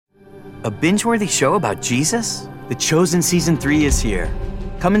A binge-worthy show about Jesus? The Chosen Season 3 is here.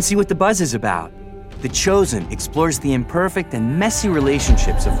 Come and see what the buzz is about. The Chosen explores the imperfect and messy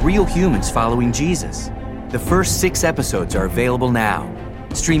relationships of real humans following Jesus. The first 6 episodes are available now.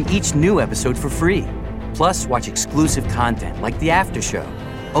 Stream each new episode for free. Plus, watch exclusive content like The After Show,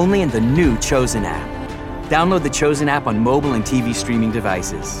 only in the new Chosen app. Download the Chosen app on mobile and TV streaming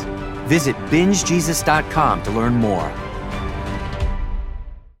devices. Visit bingejesus.com to learn more.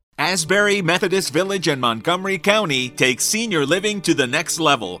 Asbury Methodist Village in Montgomery County takes senior living to the next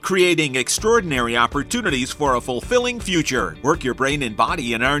level, creating extraordinary opportunities for a fulfilling future. Work your brain and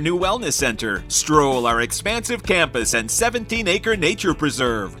body in our new wellness center. Stroll our expansive campus and 17-acre nature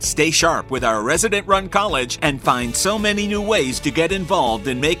preserve. Stay sharp with our resident-run college and find so many new ways to get involved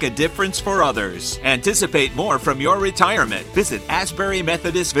and make a difference for others. Anticipate more from your retirement. Visit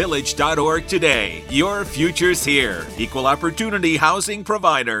AsburyMethodistVillage.org today. Your future's here. Equal opportunity housing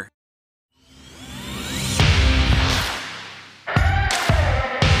provider.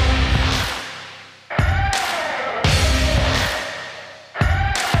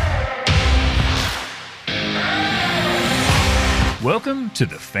 Welcome to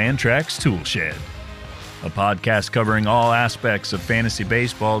the Fantrax Toolshed, a podcast covering all aspects of fantasy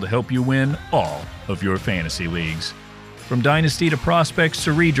baseball to help you win all of your fantasy leagues. From dynasty to prospects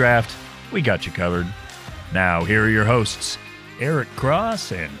to redraft, we got you covered. Now, here are your hosts, Eric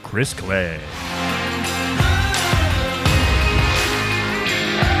Cross and Chris Clay.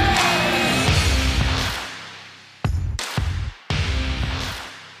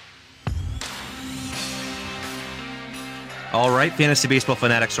 All right, fantasy baseball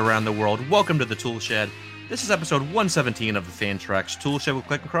fanatics around the world, welcome to the Toolshed. This is episode 117 of the Fantrax Toolshed with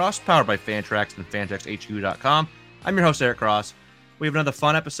Click Across, powered by Fantrax and FantraxHQ.com. I'm your host, Eric Cross. We have another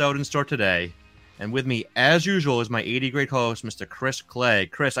fun episode in store today, and with me, as usual, is my 80-grade host, Mr. Chris Clay.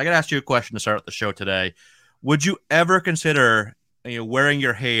 Chris, I got to ask you a question to start the show today. Would you ever consider wearing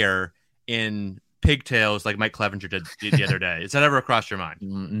your hair in pigtails like Mike Clevenger did the other day? Has that ever crossed your mind?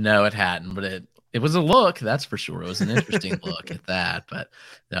 No, it hadn't, but it was a look, that's for sure. It was an interesting look at that, but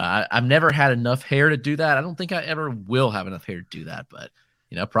no, I've never had enough hair to do that. I don't think I ever will have enough hair to do that, but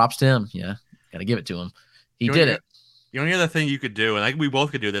props to him. Yeah, got to give it to him. He did it. The only other thing you could do, and I think we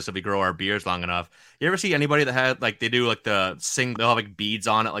both could do this if we grow our beards long enough. You ever see anybody that had they do they'll have like beads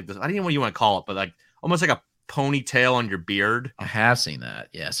on it, like this? I don't even know what you want to call it, but like almost like a ponytail on your beard. I have seen that.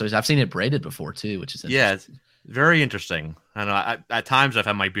 Yeah, so I've seen it braided before too, which is interesting. Yeah. It's very interesting. I know at times I've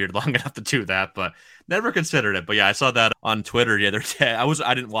had my beard long enough to do that, but never considered it. But yeah, I saw that on Twitter the other day.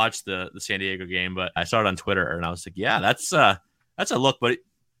 I didn't watch the San Diego game, but I saw it on Twitter and I was like, yeah, that's a look, but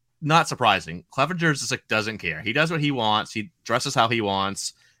not surprising. Clevenger just doesn't care. He does what he wants. He dresses how he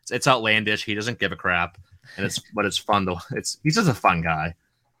wants. It's outlandish. He doesn't give a crap, and it's fun to. He's just a fun guy.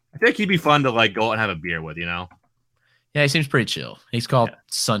 I think he'd be fun to go out and have a beer with. Yeah, he seems pretty chill. He's called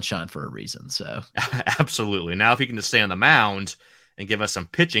Sunshine for a reason. So absolutely. Now, if he can just stay on the mound and give us some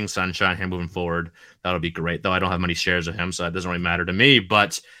pitching sunshine here moving forward, that'll be great. Though I don't have many shares of him, so that doesn't really matter to me.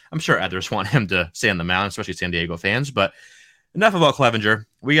 But I'm sure others want him to stay on the mound, especially San Diego fans. But enough about Clevenger.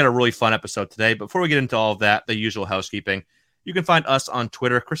 We got a really fun episode today. Before we get into all of that, the usual housekeeping. You can find us on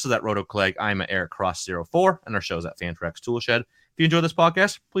Twitter. Chris is at RotoClegg. I'm at EricCross04, and our show's at Fantrax Toolshed. If you enjoy this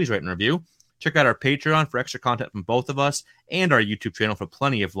podcast, please rate and review. Check out our Patreon for extra content from both of us and our YouTube channel for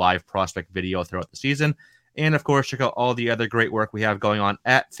plenty of live prospect video throughout the season. And, of course, check out all the other great work we have going on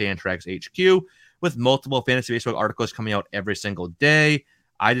at Fantrax HQ with multiple fantasy baseball articles coming out every single day.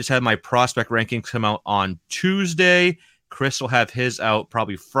 I just had my prospect rankings come out on Tuesday. Chris will have his out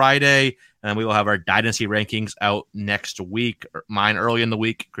probably Friday, and we will have our dynasty rankings out next week. Mine early in the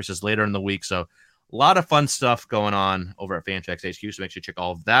week, Chris's later in the week. So a lot of fun stuff going on over at Fantrax HQ, so make sure you check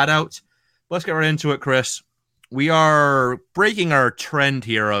all of that out. Let's get right into it, Chris. We are breaking our trend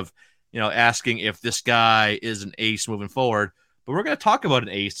here of, asking if this guy is an ace moving forward. But we're going to talk about an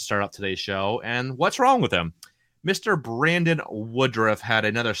ace to start off today's show and what's wrong with him. Mr. Brandon Woodruff had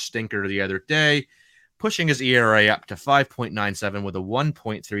another stinker the other day, pushing his ERA up to 5.97 with a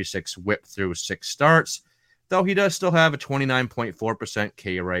 1.36 whip through 6 starts, though he does still have a 29.4%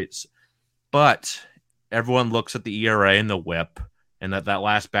 K rates. But everyone looks at the ERA and the whip, and that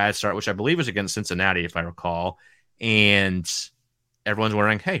last bad start, which I believe was against Cincinnati, if I recall. And everyone's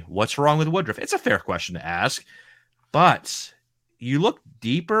wondering, hey, what's wrong with Woodruff? It's a fair question to ask. But you look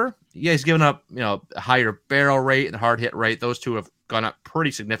deeper. Yeah, he's given up, a higher barrel rate and hard hit rate. Those two have gone up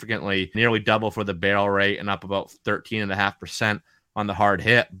pretty significantly, nearly double for the barrel rate and up about 13.5% on the hard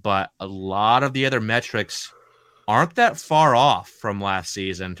hit. But a lot of the other metrics aren't that far off from last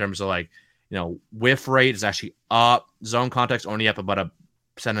season in terms of whiff rate is actually up. Zone contact's only up about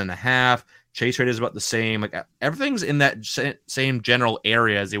 7.5. Chase rate is about the same. Like everything's in that same general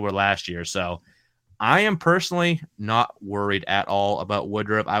area as they were last year. So I am personally not worried at all about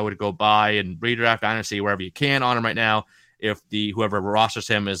Woodruff. I would go buy and redraft Dynasty wherever you can on him right now. If whoever rosters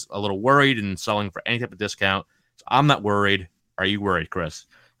him is a little worried and selling for any type of discount, so I'm not worried. Are you worried, Chris?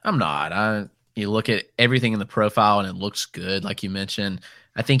 I'm not. You look at everything in the profile and it looks good, like you mentioned.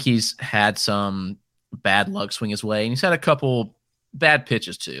 I think he's had some bad luck swing his way, and he's had a couple bad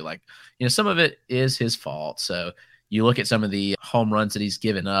pitches too. Like, some of it is his fault. So you look at some of the home runs that he's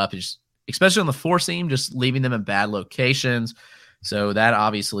given up, especially on the four seam, just leaving them in bad locations. So that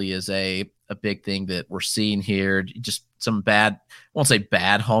obviously is a big thing that we're seeing here. Just some bad, I won't say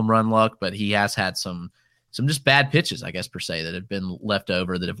bad home run luck, but he has had some just bad pitches, I guess, per se, that have been left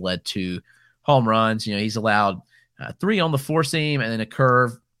over that have led to home runs. He's allowed 3 on the four seam and then a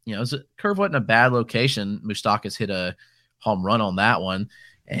curve. The curve wasn't a bad location. Moustakas hit a home run on that one.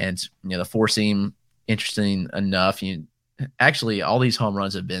 And, the four seam, interesting enough, actually all these home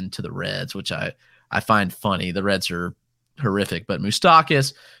runs have been to the Reds, which I find funny. The Reds are horrific, but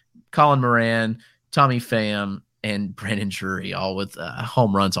Moustakas, Colin Moran, Tommy Pham, and Brandon Drury all with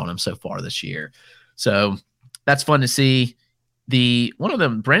home runs on him so far this year. So that's fun to see. One of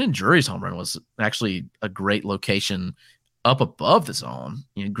them, Brandon Drury's home run was actually a great location up above the zone.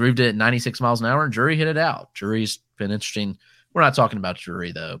 Grooved it at 96 miles an hour, and Drury hit it out. Drury's been interesting. We're not talking about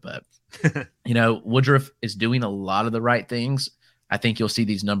Drury, though, but, Woodruff is doing a lot of the right things. I think you'll see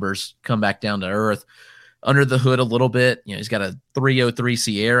these numbers come back down to earth under the hood a little bit. He's got a 3.03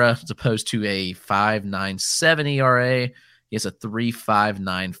 Sierra as opposed to a 5.97 ERA. He has a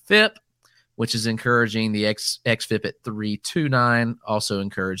 3.59 FIP, which is encouraging. The xFIP at 3.29, also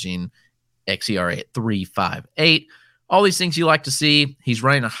encouraging. xERA at 3.58. All these things you like to see. He's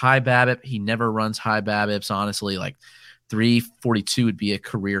running a high BABIP. He never runs high BABIPs, honestly. Like 3.42 would be a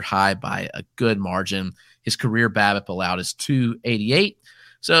career high by a good margin. His career BABIP allowed is 2.88.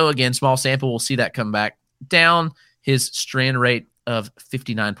 So again, small sample, we'll see that come back down. His strand rate of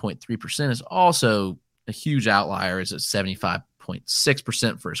 59.3% is also a huge outlier. Is at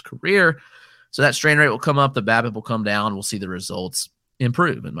 75.6% for his career. So that strand rate will come up. The BABIP will come down. We'll see the results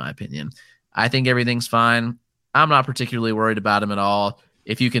improve, in my opinion. I think everything's fine. I'm not particularly worried about him at all.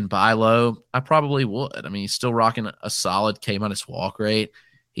 If you can buy low, I probably would. I mean, he's still rocking a solid K-minus walk rate.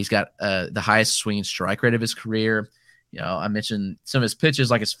 He's got the highest swinging strike rate of his career. I mentioned some of his pitches,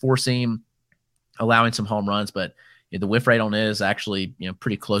 like his four seam, allowing some home runs, but the whiff rate on it is actually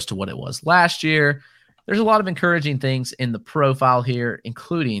pretty close to what it was last year. There's a lot of encouraging things in the profile here,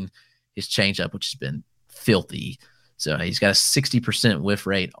 including his changeup, which has been filthy. So he's got a 60% whiff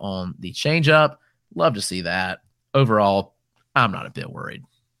rate on the changeup. Love to see that. Overall, I'm not a bit worried.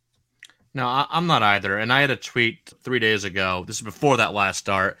 No, I'm not either. And I had a tweet 3 days ago. This is before that last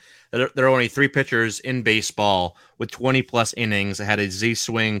start. There are only 3 pitchers in baseball with 20-plus innings that had a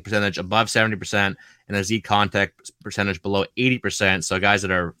Z-swing percentage above 70% and a Z-contact percentage below 80%. So guys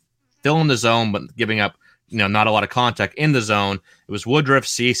that are filling the zone but giving up not a lot of contact in the zone. It was Woodruff,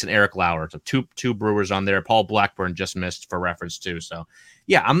 Cease, and Eric Lauer. So two Brewers on there. Paul Blackburn just missed for reference too. So,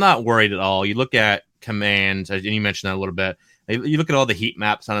 yeah, I'm not worried at all. You look at command, and you mentioned that a little bit. You look at all the heat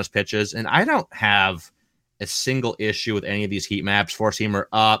maps on his pitches, and I don't have a single issue with any of these heat maps. Four-seamer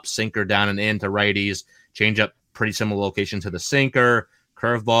up, sinker down and in to righties, change-up pretty similar location to the sinker,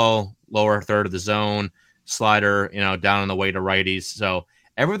 curveball, lower third of the zone, slider, down on the way to righties. So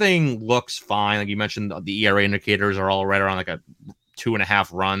everything looks fine. Like you mentioned, the ERA indicators are all right around like a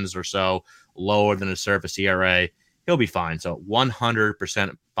 2.5 runs or so lower than a surface ERA. He'll be fine. So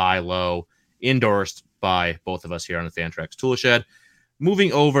 100% buy low, endorsed by both of us here on the Fantrax Toolshed.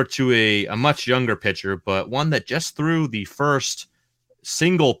 Moving over to a much younger pitcher, but one that just threw the first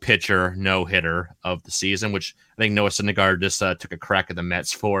single pitcher no-hitter of the season, which I think Noah Syndergaard just took a crack at the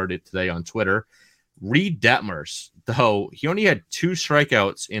Mets for it today on Twitter. Reed Detmers, though he only had 2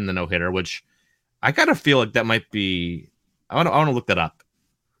 strikeouts in the no-hitter, which I gotta feel like that might be. I want to look that up.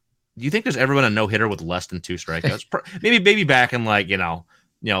 Do you think there's ever been a no-hitter with less than 2 strikeouts? maybe back in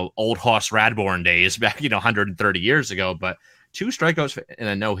old Hoss Radbourn days, back 130 years ago. But 2 strikeouts in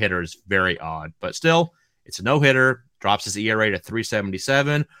a no-hitter is very odd. But still, it's a no-hitter. Drops his ERA to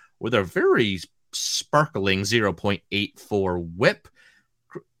 3.77 with a very sparkling 0.84 WHIP.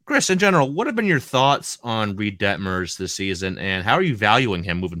 Chris, in general, what have been your thoughts on Reed Detmers this season, and how are you valuing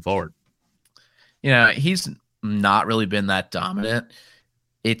him moving forward? He's not really been that dominant.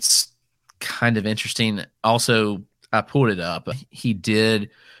 It's kind of interesting. Also, I pulled it up. He did.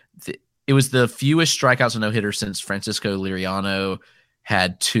 It was the fewest strikeouts and no-hitter since Francisco Liriano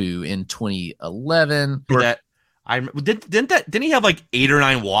had 2 in 2011. Didn't he have like 8 or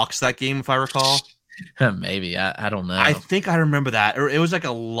 9 walks that game, if I recall? Maybe. I don't know. I think I remember that. Or it was like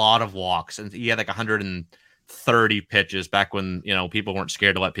a lot of walks, and he had like 130 pitches back when people weren't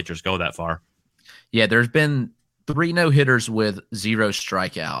scared to let pitchers go that far. Yeah, there's been 3 no-hitters with 0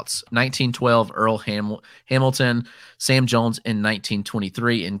 strikeouts. 1912, Earl Hamilton, Sam Jones in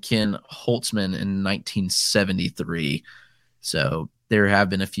 1923, and Ken Holtzman in 1973. So there have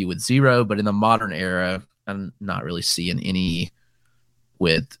been a few with 0, but in the modern era, I'm not really seeing any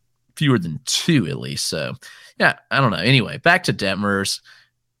with fewer than 2 at least. So, yeah, I don't know. Anyway, back to Detmers.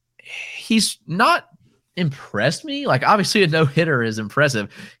 He's not impressed me. Like, obviously, a no-hitter is impressive.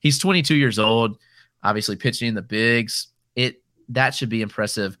 He's 22 years old. Obviously, pitching in the bigs, that should be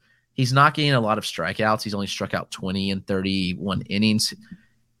impressive. He's not getting a lot of strikeouts. He's only struck out 20 in 31 innings.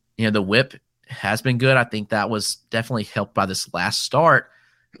 The whip has been good. I think that was definitely helped by this last start.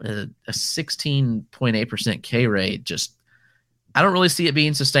 A 16.8% K rate. Just, I don't really see it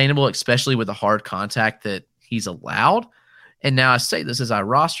being sustainable, especially with the hard contact that he's allowed. And now I say this as I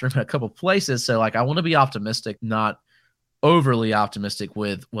roster him in a couple places. So, I want to be optimistic, not overly optimistic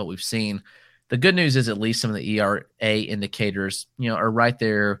with what we've seen. The good news is at least some of the ERA indicators, are right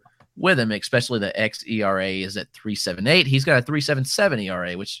there with him, especially the xERA is at 3.78. He's got a 3.77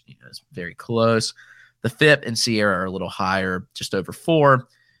 ERA, which is very close. The FIP and SIERA are a little higher, just over 4.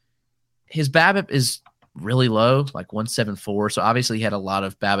 His BABIP is really low, like 1.74. So obviously he had a lot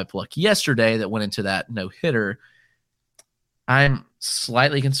of BABIP luck yesterday that went into that no-hitter. I'm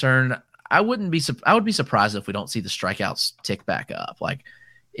slightly concerned. I would be surprised if we don't see the strikeouts tick back up. I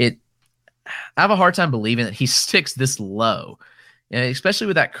have a hard time believing that he sticks this low, and especially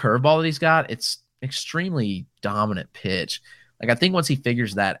with that curveball that he's got. It's extremely dominant pitch. I think once he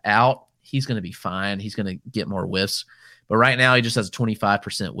figures that out, he's going to be fine. He's going to get more whiffs. But right now, he just has a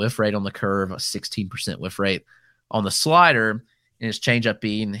 25% whiff rate on the curve, a 16% whiff rate on the slider, and his changeup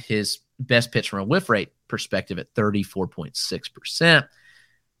being his best pitch from a whiff rate perspective at 34.6%.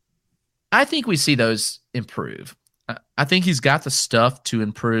 I think we see those improve. I think he's got the stuff to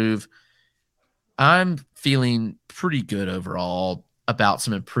improve. I'm feeling pretty good overall about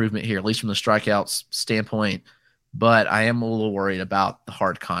some improvement here, at least from the strikeouts standpoint. But I am a little worried about the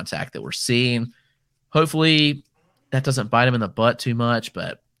hard contact that we're seeing. Hopefully that doesn't bite him in the butt too much.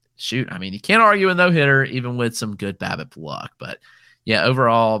 But shoot, you can't argue a no-hitter even with some good BABIP luck. But yeah,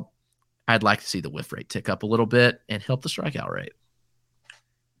 overall, I'd like to see the whiff rate tick up a little bit and help the strikeout rate.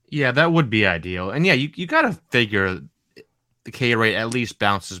 Yeah, that would be ideal. And yeah, you got to figure the K rate at least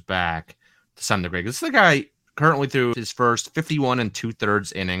bounces back to some degree. This is the guy currently through his first 51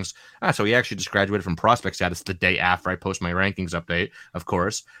 2/3 innings. So he actually just graduated from prospect status the day after I post my rankings update, of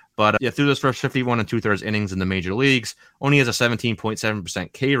course. But through those first 51 2/3 innings in the major leagues, only has a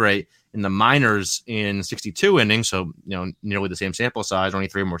 17.7% K rate. In the minors in 62 innings, so nearly the same sample size, only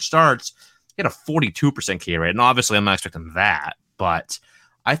 3 more starts, he had a 42% K rate. And obviously I'm not expecting that, but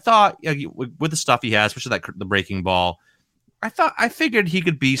I thought with the stuff he has, especially the breaking ball, I figured he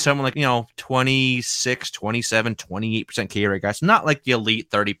could be someone like 26, 27, 28% K rate guys. Not like the elite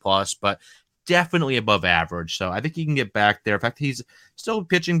 30 plus, but definitely above average. So I think he can get back there. In fact, he's still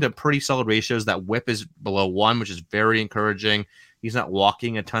pitching to pretty solid ratios. That whip is below 1, which is very encouraging. He's not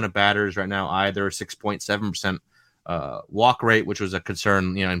walking a ton of batters right now either. 6.7% walk rate, which was a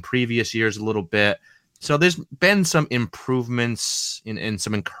concern in previous years a little bit. So there's been some improvements in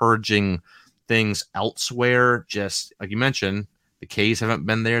some encouraging things elsewhere. Just like you mentioned, the Ks haven't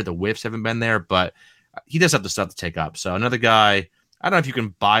been there, the whiffs haven't been there, but he does have the stuff to take up. So another guy, I don't know if you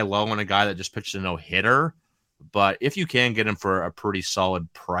can buy low on a guy that just pitched a no-hitter, but if you can get him for a pretty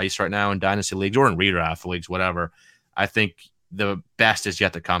solid price right now in dynasty leagues or in redraft leagues, whatever, I think the best is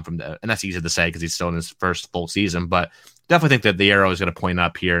yet to come from and that's easy to say because he's still in his first full season, but definitely think that the arrow is going to point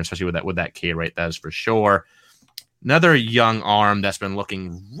up here, especially with that K rate. That is for sure. Another young arm that's been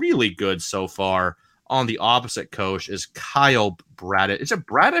looking really good so far on the opposite coast is Kyle Bradish. Is it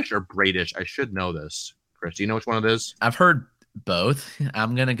Bradish or Bradish? I should know this. Chris, do you know which one it is? I've heard both.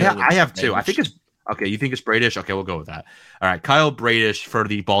 I'm going to go. Yeah, I have too. I think it's okay. You think it's Bradish? Okay, we'll go with that. All right. Kyle Bradish for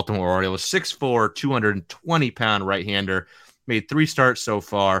the Baltimore Orioles, 6'4", 220-pound right-hander. Made 3 starts so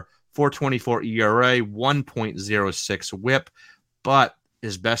far, 4.24 ERA, 1.06 whip, but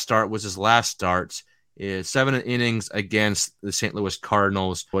his best start was his last start. Is 7 innings against the St. Louis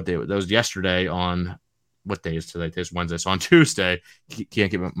Cardinals. That was yesterday on what day is today? Today's Wednesday. So on Tuesday,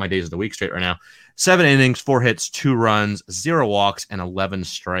 can't get my days of the week straight right now. 7 innings, 4 hits, 2 runs, 0 walks, and 11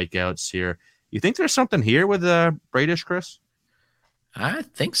 strikeouts here. You think there's something here with Bradish, Chris? I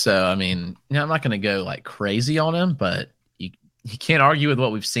think so. I'm not going to go like crazy on him, but you can't argue with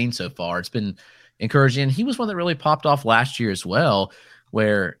what we've seen so far. It's been, encouraging. He was one that really popped off last year as well,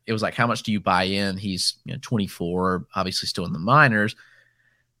 where it was like, how much do you buy in? He's 24, obviously still in the minors.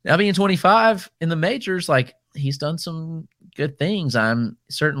 Now being 25 in the majors, like he's done some good things. I'm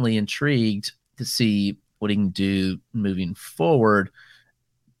certainly intrigued to see what he can do moving forward.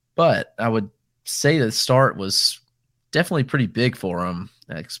 But I would say the start was definitely pretty big for him,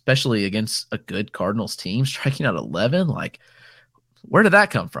 especially against a good Cardinals team, striking out 11. Like, where did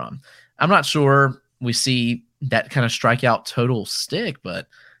that come from? I'm not sure we see that kind of strikeout total stick, but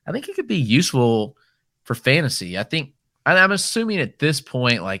I think it could be useful for fantasy. I'm assuming at this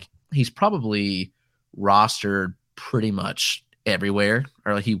point, like he's probably rostered pretty much everywhere,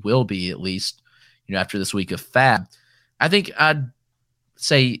 or he will be at least, after this week of Fab. I think I'd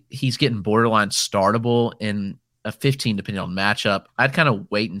say he's getting borderline startable in a 15, depending on matchup. I'd kind of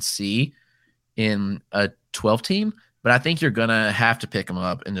wait and see in a 12 team, but I think you're going to have to pick him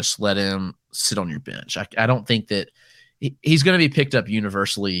up and just let him sit on your bench. I don't think that he's going to be picked up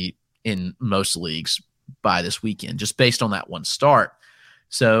universally in most leagues by this weekend, just based on that one start.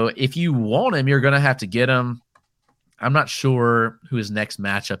 So if you want him, you're going to have to get him. I'm not sure who his next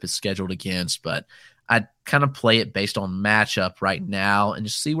matchup is scheduled against, but I'd kind of play it based on matchup right now and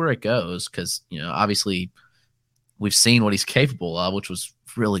just see where it goes. Because, obviously we've seen what he's capable of, which was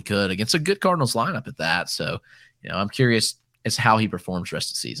really good against a good Cardinals lineup at that. So, I'm curious as how he performs the rest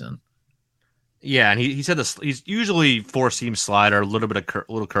of the season. Yeah, and he said this. He's usually four-seam slider, a little bit of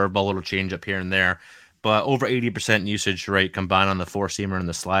little curveball, a little change up here and there, but over 80% usage rate combined on the four-seamer and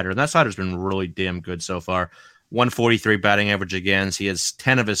the slider. And that slider's been really damn good so far. 143 batting average against. He has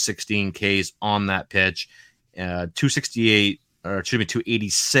 10 of his 16 Ks on that pitch,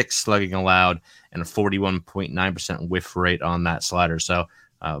 286 slugging allowed, and a 41.9% whiff rate on that slider. So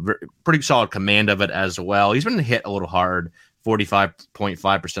pretty solid command of it as well. He's been hit a little hard,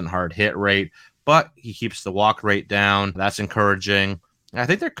 45.5% hard hit rate, but he keeps the walk rate down. That's encouraging. I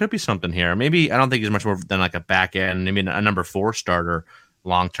think there could be something here. Maybe I don't think he's much more than like a back end, maybe a number 4 starter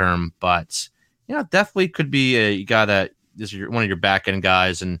long term, but definitely could be a guy that is one of your back end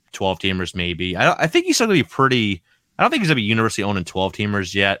guys and 12 teamers maybe. I think he's still going to be pretty. I don't think he's going to be universally owned in 12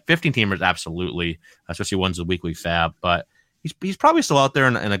 teamers yet. 15 teamers absolutely, especially ones with weekly fab, but he's probably still out there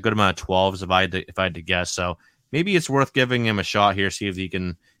in a good amount of 12s if I had to guess. So maybe it's worth giving him a shot here, see if he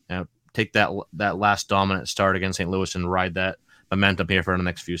can take that last dominant start against St. Louis and ride that momentum here for the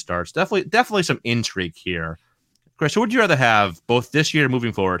next few starts. Definitely some intrigue here. Chris, who would you rather have both this year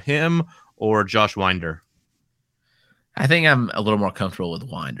moving forward, him or Josh Winder? I think I'm a little more comfortable with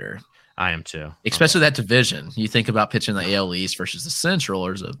Winder. I am too. Especially that division. You think about pitching the AL East versus the Central,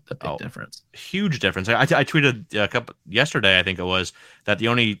 there's a big difference. Huge difference. I tweeted yesterday, I think it was, that the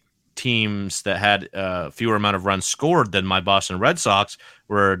only teams that had fewer amount of runs scored than my Boston Red Sox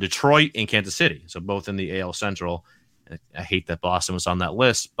were Detroit and Kansas City. So both in the AL Central. I hate that Boston was on that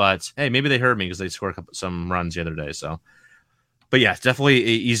list, but hey, maybe they heard me because they scored some runs the other day. So, but yeah, definitely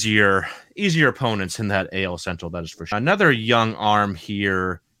easier opponents in that AL Central. That is for sure. Another young arm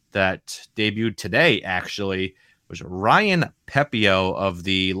here that debuted today actually was Ryan Pepiot of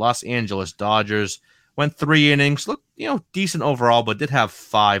the Los Angeles Dodgers. Went 3 innings, looked decent overall, but did have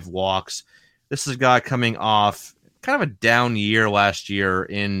 5 walks. This is a guy coming off kind of a down year last year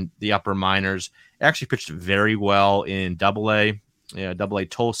in the upper minors. Actually pitched very well in Double-A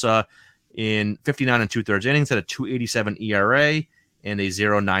Tulsa in 59 2/3 innings, had a 2.87 ERA and a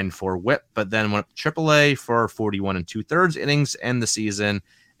 0.94 WHIP, but then went up to Triple-A for 41 2/3 innings end the season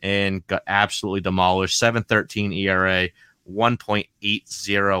and got absolutely demolished. 7.13 ERA,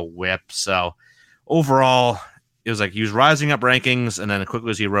 1.80 WHIP. So overall, it was like he was rising up rankings, and then as quickly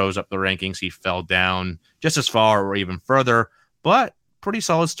as he rose up the rankings, he fell down just as far or even further. But pretty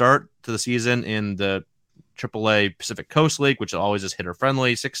solid start to the season in the AAA Pacific Coast League, which always is hitter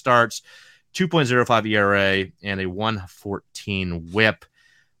friendly. 6 starts, 2.05 ERA, and a 1.14 WHIP.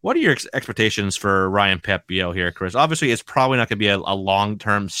 What are your expectations for Ryan Pepiot here, Chris? Obviously, it's probably not going to be a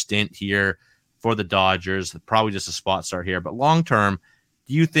long-term stint here for the Dodgers. Probably just a spot start here. But long-term,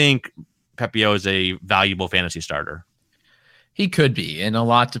 do you think Pepiot is a valuable fantasy starter? He could be, and a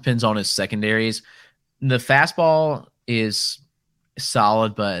lot depends on his secondaries. The fastball is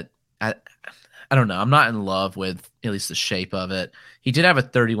solid, but I don't know. I'm not in love with at least the shape of it. He did have a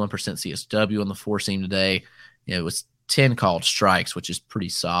 31% CSW on the 4-seam today. It was 10 called strikes, which is pretty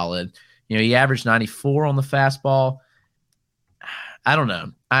solid. He averaged 94 on the fastball. I don't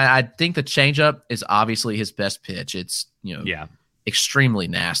know. I think the changeup is obviously his best pitch. It's extremely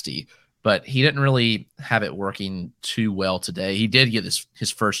nasty, but he didn't really have it working too well today. He did get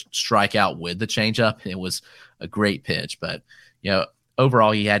his first strikeout with the changeup. It was a great pitch, but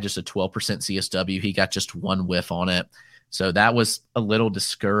overall, he had just a 12% CSW. He got just one whiff on it. So that was a little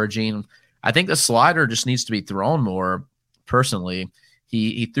discouraging. I think the slider just needs to be thrown more. Personally,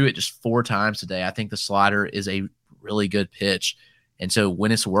 he threw it just 4 times today. I think the slider is a really good pitch. And so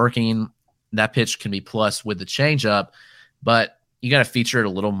when it's working, that pitch can be plus with the changeup, but you got to feature it a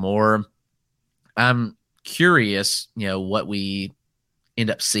little more. I'm curious, what we end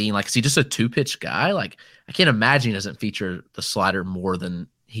up seeing. Like, is he just a 2-pitch guy? Like, I can't imagine he doesn't feature the slider more than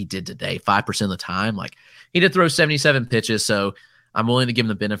he did today, 5% of the time. Like, he did throw 77 pitches, so I'm willing to give him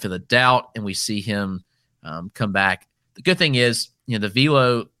the benefit of the doubt, and we see him come back. The good thing is, the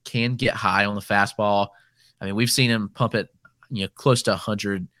velo can get high on the fastball. I mean, we've seen him pump it, close to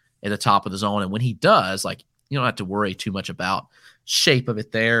 100 at the top of the zone, and when he does, like, you don't have to worry too much about shape of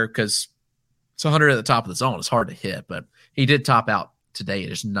it there because it's 100 at the top of the zone. It's hard to hit, but he did top out today at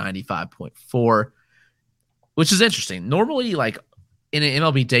just 95.4, which is interesting. Normally, like in an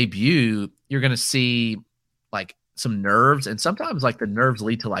MLB debut, you're going to see like some nerves, and sometimes like the nerves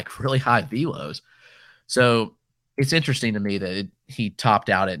lead to like really high velos. So it's interesting to me that he topped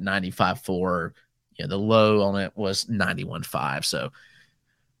out at 95.4. The low on it was 91.5. So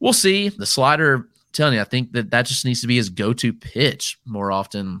we'll see. The slider, I'm telling you, I think that just needs to be his go-to pitch more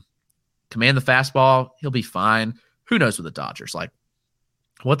often. Command the fastball, he'll be fine. Who knows with the Dodgers? Like,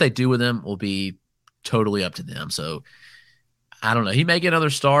 what they do with him will be totally up to them. So I don't know. He may get another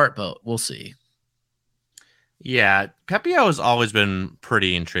start, but we'll see. Yeah, Pepiot has always been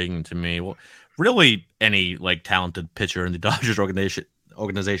pretty intriguing to me. Well, really, any like talented pitcher in the Dodgers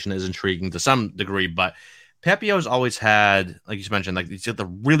organization is intriguing to some degree, but Pepiot has always had, like you mentioned, like he's got the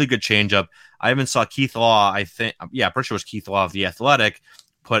really good changeup. I even saw Keith Law, pretty sure it was Keith Law of The Athletic,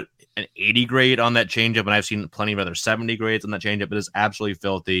 put an 80 grade on that changeup, and I've seen plenty of other 70 grades on that changeup. It is absolutely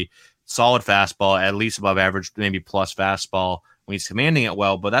filthy. Solid fastball, at least above average, maybe plus fastball when he's commanding it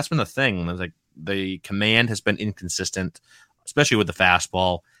well. But that's been the thing. It's like the command has been inconsistent, especially with the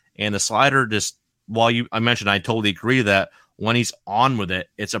fastball. And the slider just, I mentioned, I totally agree that when he's on with it,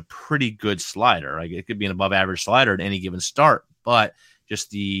 it's a pretty good slider. Like, it could be an above average slider at any given start, but just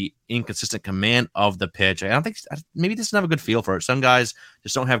the inconsistent command of the pitch. I don't think, maybe he doesn't have a good feel for it. Some guys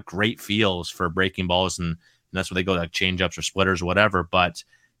just don't have great feels for breaking balls, and that's where they go to like change-ups or splitters or whatever. But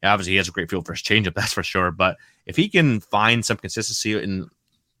obviously he has a great feel for his changeup, that's for sure. But if he can find some consistency in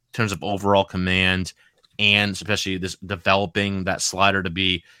terms of overall command, and especially this developing that slider to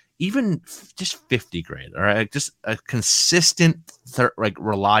be even just 50 grade, all right, just a consistent,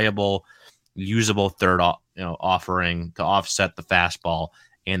 reliable, usable third offering to offset the fastball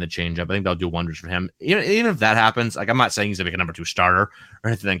and the changeup, I think that'll do wonders for him. Even if that happens, like, I'm not saying he's gonna be a number 2 starter or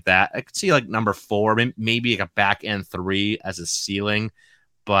anything like that. I could see like number 4, maybe like a back end 3 as a ceiling,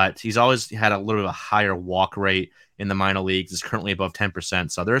 but he's always had a little bit of a higher walk rate in the minor leagues. Is currently above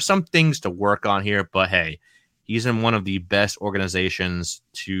 10%. So there are some things to work on here, but hey, he's in one of the best organizations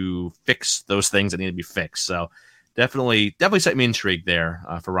to fix those things that need to be fixed. So definitely set me intrigued there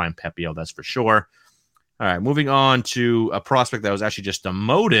for Ryan Pepiot, that's for sure. All right, moving on to a prospect that was actually just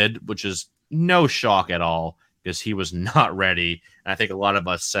demoted, which is no shock at all because he was not ready. And I think a lot of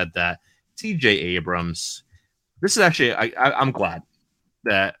us said that. TJ Abrams. This is actually, I'm glad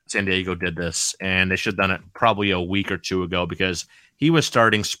that San Diego did this, and they should have done it probably a week or 2 ago because he was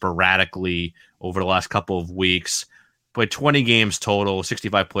starting sporadically over the last couple of weeks. Played 20 games total,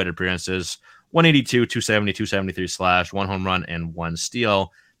 65 plate appearances, 182, 270, 273 slash, 1 home run, and 1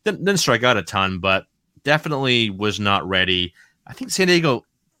 steal. Didn't strike out a ton, but definitely was not ready. I think San Diego,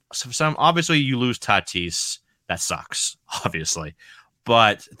 obviously you lose Tatis. That sucks, obviously.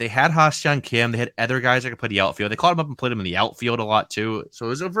 But they had Ha-Seong Kim. They had other guys that could play the outfield. They called him up and played him in the outfield a lot too. So it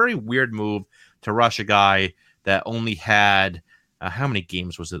was a very weird move to rush a guy that only had, how many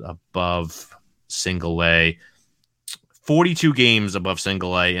games was it above single A? 42 games above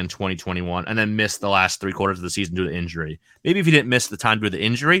single A in 2021, and then missed the last 3 quarters of the season due to injury. Maybe if he didn't miss the time due to the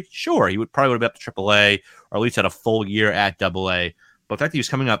injury, sure, he would have been up to AAA, or at least had a full year at AA. But the fact that he was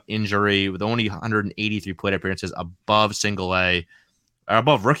coming up injury with only 183 plate appearances above single A, or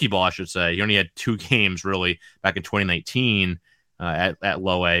above rookie ball, I should say. He only had 2 games really back in 2019 at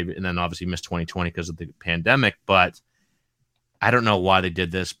low A, and then obviously missed 2020 because of the pandemic. But I don't know why they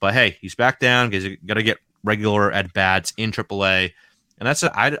did this. But hey, he's back down because he's got to get regular at bats in AAA, and that's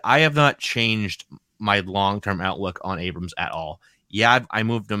I have not changed my long-term outlook on Abrams at all. Yeah, I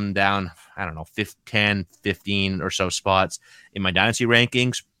moved him down, I don't know, 10, 15 or so spots in my dynasty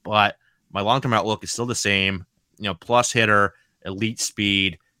rankings, but my long-term outlook is still the same. Plus hitter, elite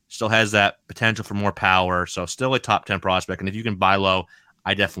speed, still has that potential for more power, so still a top 10 prospect. And if you can buy low,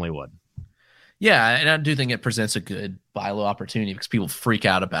 I definitely would. Yeah, and I do think it presents a good buy low opportunity because people freak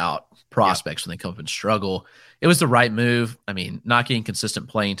out about prospects when they come up and struggle. It was the right move. I mean, not getting consistent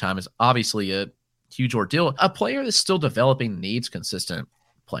playing time is obviously a huge ordeal. A player that's still developing needs consistent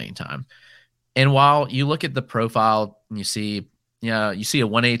playing time. And while you look at the profile and you see a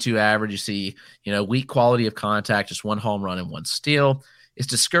 182 average, you see, weak quality of contact, just 1 home run and 1 steal, it's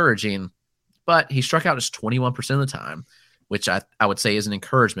discouraging. But he struck out just 21% of the time, which I would say is an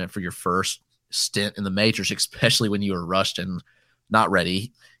encouragement for your first stint in the majors, especially when you were rushed and not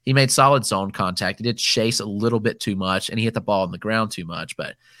ready. He made solid zone contact. He did chase a little bit too much, and he hit the ball on the ground too much.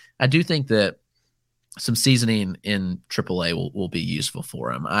 But I do think that some seasoning in AAA will be useful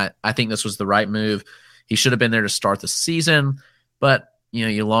for him. I think this was the right move. He should have been there to start the season, but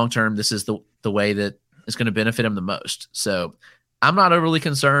you long term, this is the way that is going to benefit him the most. So I'm not overly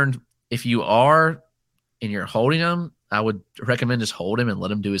concerned. If you are and you're holding him, I would recommend just hold him and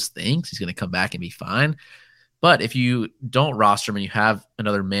let him do his thing. He's going to come back and be fine. But if you don't roster him and you have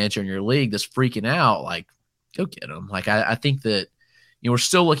another manager in your league that's freaking out, like, go get him. Like, I think that we're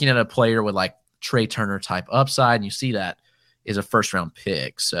still looking at a player with like Trey Turner type upside, and you see that is a first round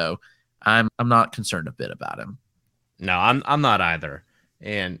pick. So I'm not concerned a bit about him. No, I'm not either.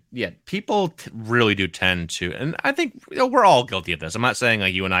 And yeah, people really do tend to, and I think we're all guilty of this. I'm not saying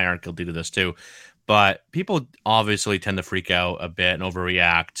like you and I aren't guilty of this too, but people obviously tend to freak out a bit and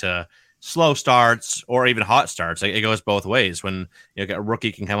overreact to slow starts or even hot starts. Like, it goes both ways. When a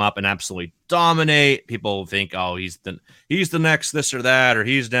rookie can come up and absolutely dominate, people think, oh, he's the next this or that, or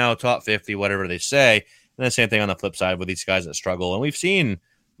he's now top 50, whatever they say. And the same thing on the flip side with these guys that struggle. And we've seen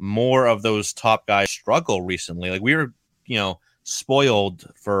more of those top guys struggle recently. Like, we were,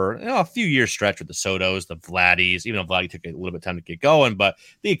 spoiled for a few years stretch with the Sotos, the Vladdies, even though Vladdy took a little bit of time to get going, but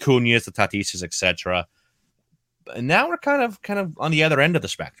the Acuñas, the Tatises, etc. And now we're kind of on the other end of the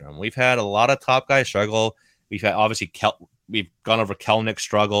spectrum. We've had a lot of top guys struggle. We've had obviously we've gone over Kelenic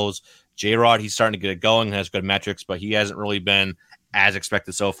struggles. J-Rod, he's starting to get it going, has good metrics, but he hasn't really been as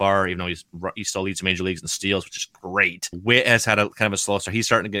expected so far, even though he still leads major leagues in steals, which is great. Witt has had a kind of a slow start. He's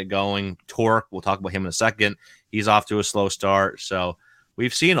starting to get going. Torque, we'll talk about him in a second. He's off to a slow start. So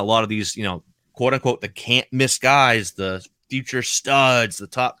we've seen a lot of these, quote unquote, the can't miss guys, the future studs, the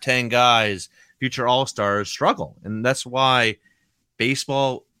top 10 guys, future all-stars struggle. And that's why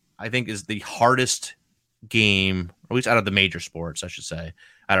baseball, I think, is the hardest game, or at least out of the major sports, I should say.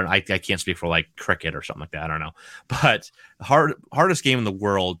 I can't speak for like cricket or something like that. I don't know. But hardest game in the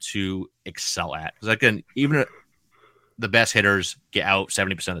world to excel at. Because again, even the best hitters get out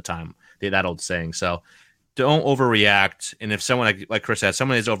 70% of the time. That old saying. So don't overreact. And if someone, like Chris said,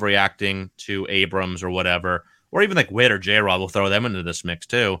 someone is overreacting to Abrams or whatever, or even like Witt or J-Rod, we'll throw them into this mix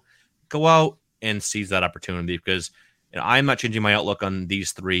too. Go out and seize that opportunity, because I'm not changing my outlook on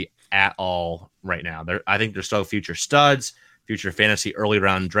these three at all right now. I think they're still future studs, future fantasy early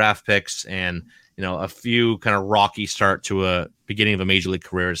round draft picks, and a few kind of rocky start to a beginning of a major league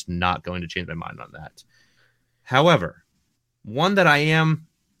career is not going to change my mind on that. However, one that I am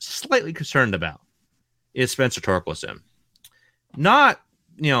slightly concerned about is Spencer Torkelson. Not,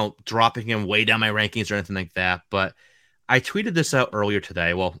 dropping him way down my rankings or anything like that, but I tweeted this out earlier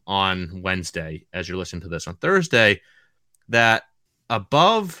today, on Wednesday, as you're listening to this on Thursday, that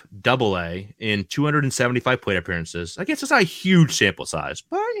above AA in 275 plate appearances, I guess it's not a huge sample size,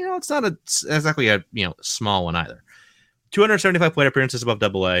 but, it's not exactly a, small one either. 275 plate appearances above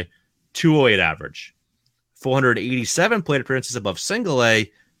AA, 208 average. 487 plate appearances above single A,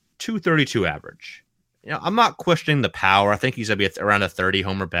 232 average. I'm not questioning the power. I think he's going to be around a 30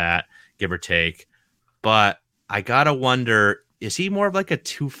 homer bat, give or take. But I got to wonder, is he more of like a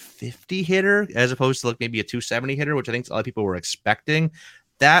 250 hitter as opposed to like maybe a 270 hitter, which I think a lot of people were expecting?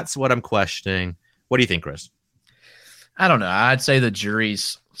 That's what I'm questioning. What do you think, Chris? I don't know. I'd say the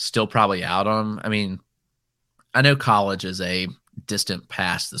jury's still probably out on him. I mean, I know college is a distant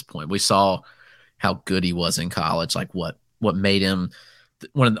past this point. We saw how good he was in college, like what made him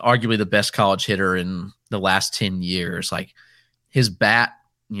one of arguably the best college hitter in the last 10 years. Like, his bat,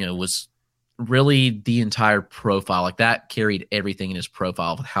 was really the entire profile. Like, that carried everything in his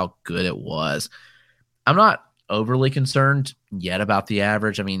profile with how good it was. I'm not overly concerned yet about the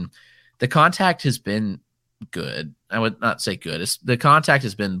average. I mean, the contact has been good. I would not say good. The contact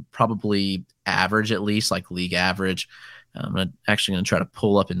has been probably average, at least like league average. I'm actually going to try to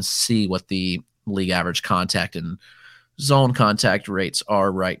pull up and see what the league average contact and zone contact rates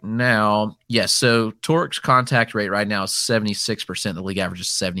are right now. Yes, so Torque's contact rate right now is 76%. The league average is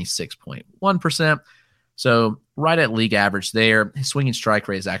 76.1%. So right at league average there. His swinging strike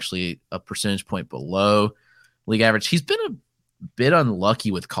rate is actually a percentage point below league average. He's been a bit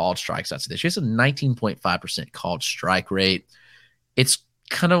unlucky with called strikes outs this year. He has a 19.5% called strike rate. It's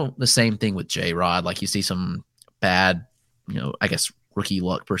kind of the same thing with J-Rod. Like you see some bad, I guess rookie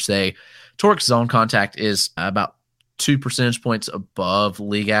luck per se. Torque's zone contact is about 2 percentage points above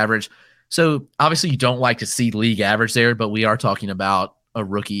league average. So obviously you don't like to see league average there, but we are talking about a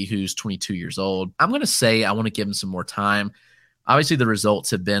rookie who's 22 years old. I'm going to say I want to give him some more time. Obviously the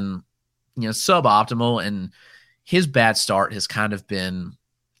results have been, suboptimal, and his bad start has kind of been,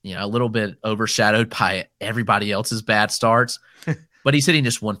 a little bit overshadowed by everybody else's bad starts. But he's hitting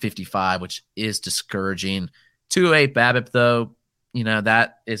just 155, which is discouraging. 208 BABIP, though,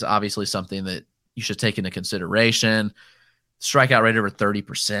 that is obviously something that you should take into consideration. Strikeout rate over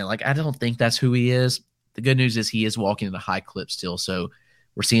 30%. Like, I don't think that's who he is. The good news is he is walking at a high clip still, so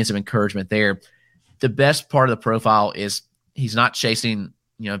we're seeing some encouragement there. The best part of the profile is he's not chasing,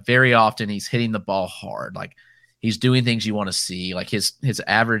 very often he's hitting the ball hard. Like, he's doing things you want to see. Like, his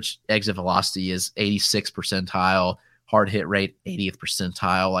average exit velocity is 86th percentile, hard hit rate 80th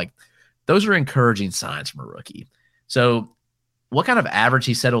percentile. Like, those are encouraging signs from a rookie. So what kind of average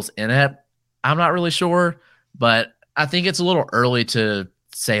he settles in at, I'm not really sure, but I think it's a little early to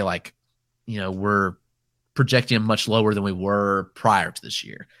say, like, we're projecting him much lower than we were prior to this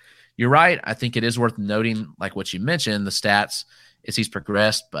year. You're right. I think it is worth noting, like what you mentioned, the stats as he's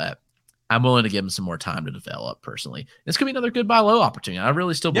progressed, but I'm willing to give him some more time to develop personally. This could be another good buy low opportunity. I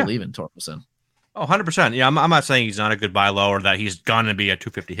really still believe in Torkelson. Oh, 100%. Yeah, I'm not saying he's not a good buy low or that he's going to be a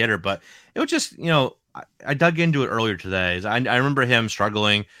 250 hitter, but it was just, I dug into it earlier today. I remember him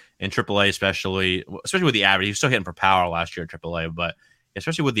struggling in AAA, especially with the average. He was still hitting for power last year at AAA, but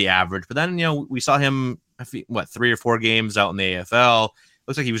especially with the average. But then, we saw him, 3 or 4 games out in the AFL.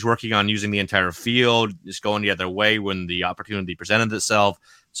 Looks like he was working on using the entire field, just going the other way when the opportunity presented itself.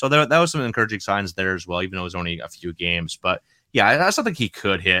 So that was some encouraging signs there as well, even though it was only a few games. But yeah, I still think he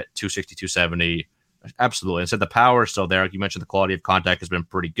could hit 260, 270. Absolutely. And so the power is still there. Like you mentioned, the quality of contact has been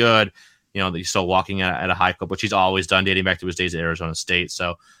pretty good. He's still walking at a high clip, which he's always done, dating back to his days at Arizona State.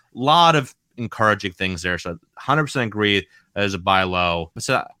 So a lot of encouraging things there. So 100% agree as a buy low.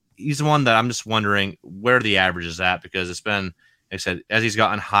 So he's the one that I'm just wondering where the average is at, because it's been, like I said, as he's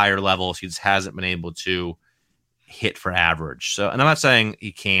gotten higher levels, he just hasn't been able to hit for average. So, and I'm not saying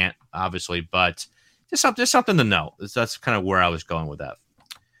he can't, obviously, but just something to note. That's kind of where I was going with that.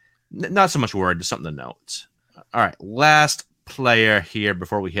 Not so much word, just something to note. All right, last player here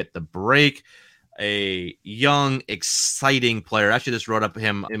before we hit the break. A young, exciting player. Actually, just wrote up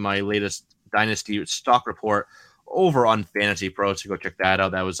him in my latest Dynasty stock report over on Fantasy Pro, so go check that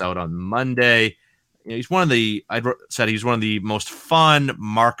out. That was out on Monday. He's one of the most fun,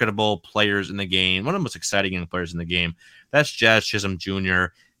 marketable players in the game, one of the most exciting young players in the game. That's Jazz Chisholm Jr.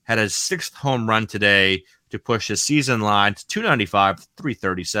 Had his 6th home run today to push his season line to 295,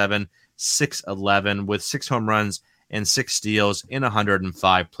 337, 611 with 6 home runs and 6 steals in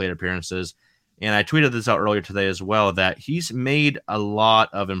 105 plate appearances. And I tweeted this out earlier today as well, that he's made a lot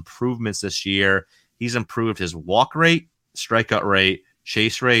of improvements this year. He's improved his walk rate, strikeout rate,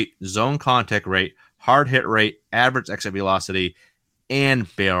 chase rate, zone contact rate, hard hit rate, average exit velocity,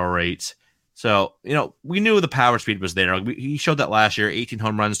 and barrel rate. So, we knew the power speed was there. He showed that last year, 18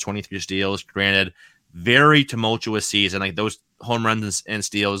 home runs, 23 steals. Granted, very tumultuous season. Like, those home runs and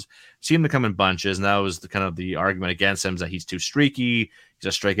steals seem to come in bunches, and that was the argument against him, is that he's too streaky, he's a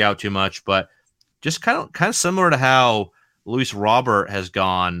strikeout too much. But just kind of similar to how Luis Robert has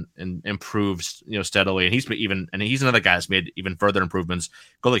gone and improved, steadily, and he's another guy that's made even further improvements.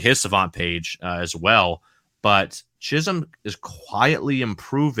 Go look at his Savant page as well. But Chisholm is quietly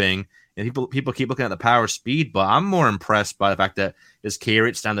improving, and people keep looking at the power speed, but I'm more impressed by the fact that his K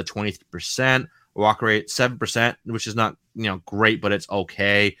rate's down to 23%, walk rate 7%, which is not great, but it's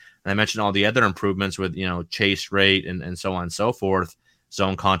okay. And I mentioned all the other improvements with chase rate and so on and so forth,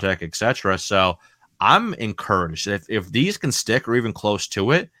 zone contact, etc. So I'm encouraged. If these can stick or even close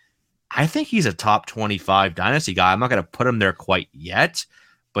to it, I think he's a top 25 dynasty guy. I'm not going to put him there quite yet,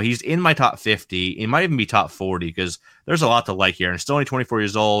 but he's in my top 50. He might even be top 40, because there's a lot to like here. And still only 24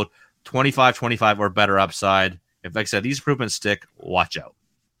 years old, 25 or better upside. If, like I said, these improvements stick, watch out.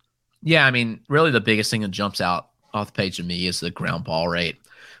 Yeah, I mean, really the biggest thing that jumps out off the page to me is the ground ball rate,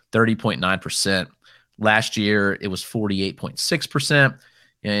 30.9%. Last year, it was 48.6%.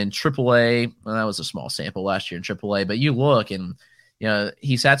 In AAA, well, that was a small sample last year in AAA, but you look and,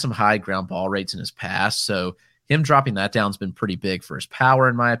 he's had some high ground ball rates in his past. So him dropping that down has been pretty big for his power,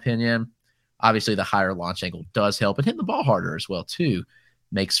 in my opinion. Obviously, the higher launch angle does help, and hitting the ball harder as well, too,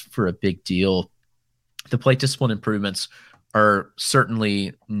 makes for a big deal. The plate discipline improvements are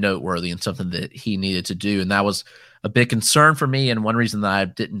certainly noteworthy and something that he needed to do. And that was a big concern for me. And one reason that I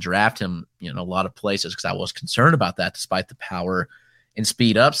didn't draft him in a lot of places, because I was concerned about that despite the power and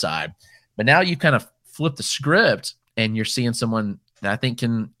speed upside. But now you kind of flip the script and you're seeing someone that I think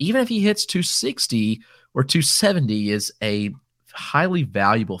can, even if he hits 260 or 270, is a highly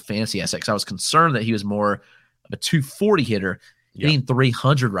valuable fantasy asset. Because I was concerned that he was more of a 240 hitter, hitting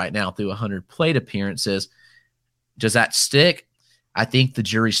 300 right now through 100 plate appearances. Does that stick? I think the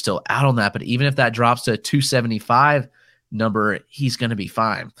jury's still out on that. But even if that drops to a 275 number, he's going to be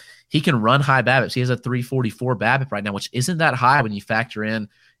fine. He can run high BABIPs. He has a 344 BABIP right now, which isn't that high when you factor in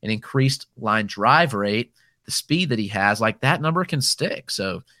an increased line drive rate, the speed that he has. Like, that number can stick.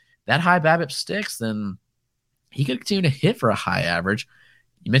 So that high BABIP sticks, then he could continue to hit for a high average.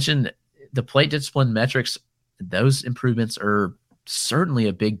 You mentioned the plate discipline metrics. Those improvements are certainly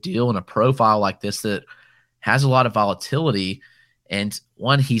a big deal in a profile like this that has a lot of volatility. And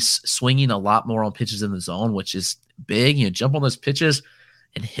one, he's swinging a lot more on pitches in the zone, which is big. Jump on those pitches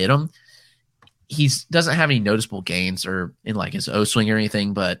and hit them. He doesn't have any noticeable gains or in like his O swing or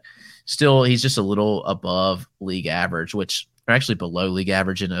anything, but still he's just a little above league average, which are actually below league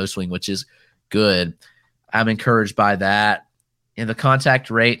average in O swing, which is good. I'm encouraged by that. And the contact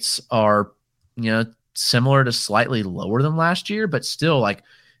rates are, similar to slightly lower than last year, but still, like,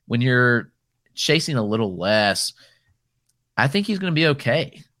 when you're chasing a little less, I think he's going to be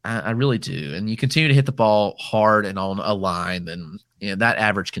okay. I really do. And you continue to hit the ball hard and on a line, then that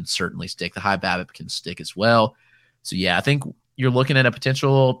average can certainly stick. The high BABIP can stick as well. So, yeah, I think you're looking at a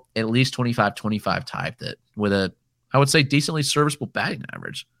potential at least 25-25 type that with a, I would say, decently serviceable batting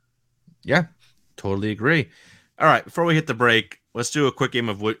average. Yeah, totally agree. All right, before we hit the break, let's do a quick game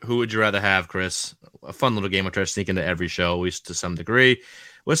of who would you rather have, Chris? A fun little game I try to sneak into every show, at least to some degree.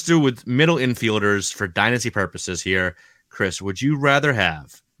 Let's do with middle infielders for dynasty purposes here. Chris, would you rather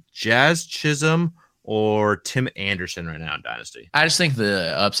have Jazz Chisholm or Tim Anderson right now in Dynasty? I just think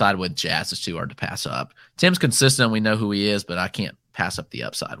the upside with Jazz is too hard to pass up. Tim's consistent. We know who he is, but I can't pass up the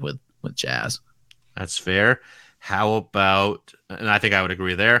upside with Jazz. That's fair. How about, and I think I would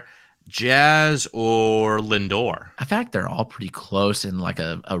agree there, Jazz or Lindor? In fact, they're all pretty close in like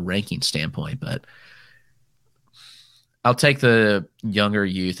a ranking standpoint, but I'll take the younger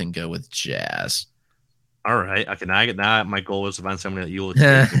youth and go with Jazz. All right. Okay, now my goal is to find somebody that you will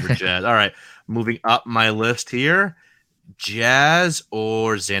take over Jazz. All right. Moving up my list here, Jazz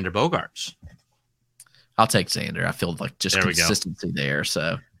or Xander Bogaerts? I'll take Xander. I feel like just consistency there.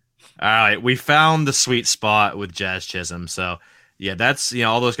 So, all right. We found the sweet spot with Jazz Chisholm. So, yeah, that's,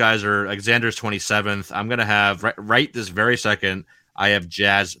 all those guys are like Xander's 27th. I'm going to have right this very second, I have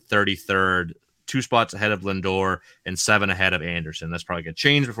Jazz 33rd, 2 spots ahead of Lindor and 7 ahead of Anderson. That's probably going to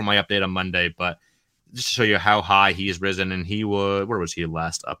change before my update on Monday, but just to show you how high he has risen, and he was, where was he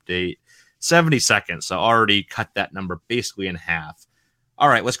last update? 72nd, so already cut that number basically in half. All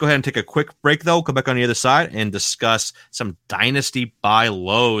right, let's go ahead and take a quick break, though. Come back on the other side and discuss some dynasty buy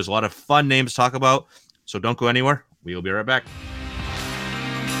lows. A lot of fun names to talk about, so don't go anywhere. We will be right back.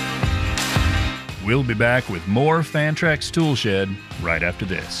 We'll be back with more Fantrax Toolshed right after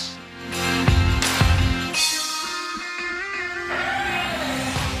this.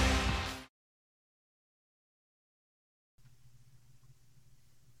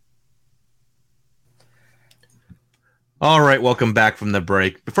 All right, welcome back from the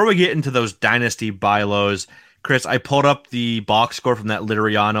break. Before we get into those dynasty buy lows, Chris, I pulled up the box score from that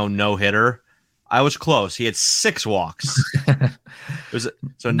Liriano no-hitter. I was close. He had 6 walks. It was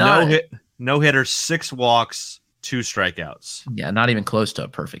no-hitter, 6 walks, 2 strikeouts. Yeah, not even close to a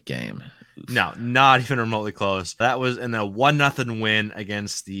perfect game. No, not even remotely close. That was in a 1-0 win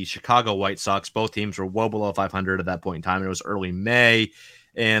against the Chicago White Sox. Both teams were well below 500 at that point in time. It was early May,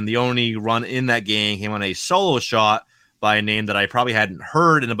 and the only run in that game came on a solo shot by a name that I probably hadn't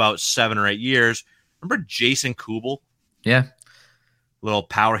heard in about 7 or 8 years. Remember Jason Kubel? Yeah. Little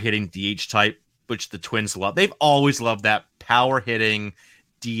power hitting DH type, which the Twins love. They've always loved that power hitting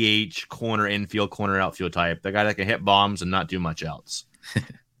DH corner infield, corner outfield type. The guy that can hit bombs and not do much else.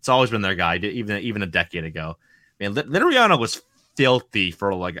 It's always been their guy, even a decade ago. Man, Liriano was filthy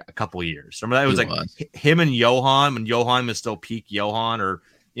for like a couple of years. Remember that? It was him and Johan, when Johan was still peak Johan, or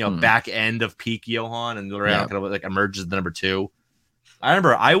back end of peak Johan, and Liriano kind of like emerges the number 2. I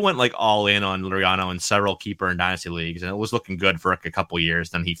remember I went like all in on Liriano in several keeper and dynasty leagues, and it was looking good for like a couple years.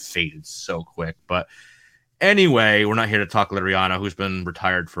 Then he faded so quick. But anyway, we're not here to talk Liriano, who's been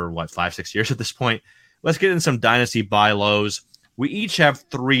retired for 5-6 years at this point. Let's get in some dynasty buy lows. We each have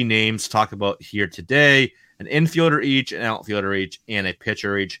 3 names to talk about here today: an infielder each, an outfielder each, and a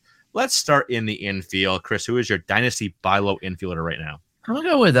pitcher each. Let's start in the infield. Chris, who is your dynasty buy low infielder right now? I'm going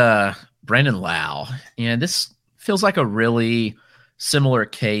to go with Brandon Lau. And this feels like a really similar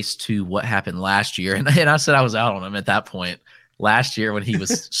case to what happened last year. And I said I was out on him at that point last year when he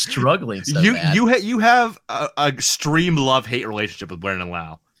was struggling so bad. You have a extreme love-hate relationship with Brandon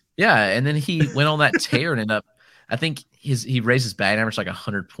Lau. Yeah, and then he went on that tear and ended up, I think he raised his batting average like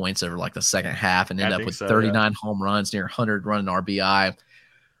 100 points over like the second half and ended up with 39 home runs, near 100 running RBI.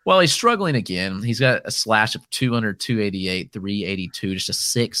 Well, he's struggling again. He's got a slash of 200, 288, 382, just a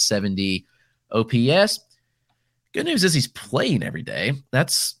 670 OPS. Good news is he's playing every day.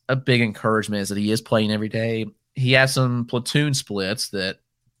 That's a big encouragement, is that he is playing every day. He has some platoon splits that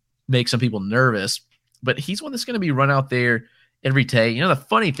make some people nervous, but he's one that's going to be run out there every day. You know, the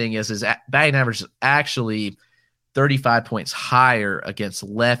funny thing is his batting average is actually 35 points higher against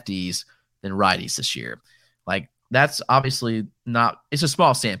lefties than righties this year. Like, that's obviously not, it's a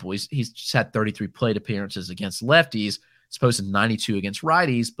small sample. He's just had 33 plate appearances against lefties, as opposed to 92 against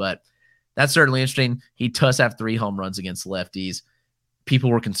righties, but that's certainly interesting. He does have 3 home runs against lefties. People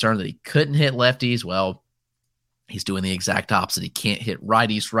were concerned that he couldn't hit lefties. Well, he's doing the exact opposite. He can't hit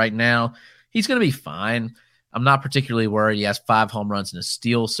righties right now. He's going to be fine. I'm not particularly worried. He has 5 home runs and a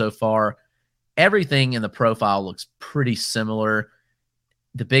steal so far. Everything in the profile looks pretty similar.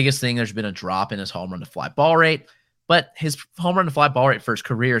 The biggest thing, there's been a drop in his home run to fly ball rate, but his home run to fly ball rate for his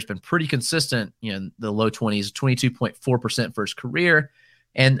career has been pretty consistent, in the low 20s, 22.4% for his career.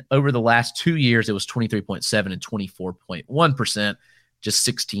 And over the last 2 years, it was 23.7 and 24.1%, just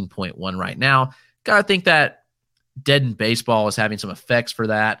 16.1 right now. Got to think that dead in baseball is having some effects for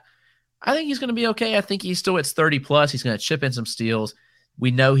that. I think he's going to be okay. I think he still hits 30 plus. He's going to chip in some steals.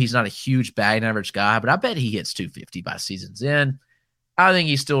 We know he's not a huge batting average guy, but I bet he hits 250 by season's end. I think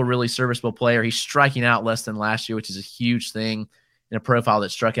he's still a really serviceable player. He's striking out less than last year, which is a huge thing in a profile that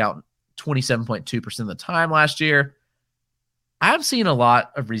struck out 27.2% of the time last year. I've seen a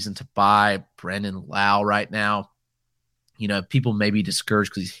lot of reason to buy Brandon Lau right now. People may be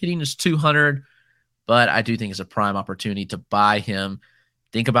discouraged because he's hitting his 200, but I do think it's a prime opportunity to buy him.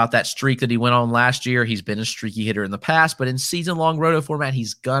 Think about that streak that he went on last year. He's been a streaky hitter in the past, but in season-long roto format,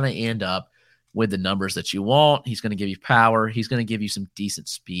 he's going to end up with the numbers that you want. He's going to give you power. He's going to give you some decent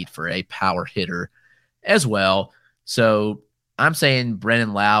speed for a power hitter as well. So I'm saying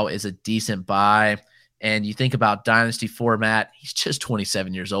Brandon Lau is a decent buy. And you think about dynasty format, he's just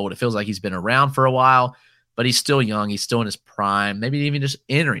 27 years old. It feels like he's been around for a while, but he's still young. He's still in his prime, maybe even just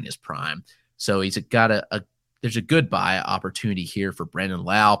entering his prime. So he's got there's a good buy opportunity here for Brandon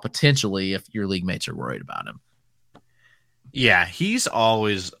Lau, potentially, if your league mates are worried about him. Yeah, he's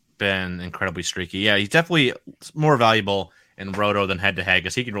always been incredibly streaky. Yeah, he's definitely more valuable in roto than head-to-head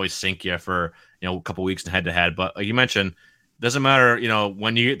because he can really sink you for a couple weeks in head-to-head. But like you mentioned, doesn't matter,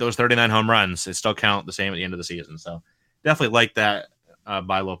 when you get those 39 home runs, it still count the same at the end of the season. So definitely like that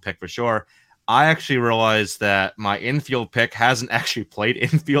buy low pick for sure. I actually realized that my infield pick hasn't actually played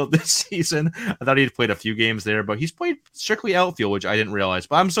infield this season. I thought he'd played a few games there, but he's played strictly outfield, which I didn't realize.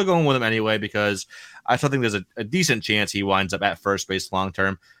 But I'm still going with him anyway because I still think there's a decent chance he winds up at first base long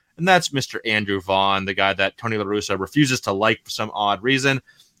term. And that's Mr. Andrew Vaughn, the guy that Tony La Russa refuses to like for some odd reason.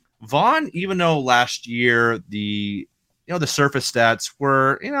 Vaughn, even though last year the surface stats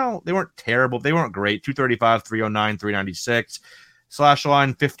were, they weren't terrible. They weren't great. 235, 309, 396. Slash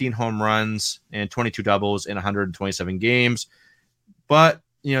line, 15 home runs and 22 doubles in 127 games. But,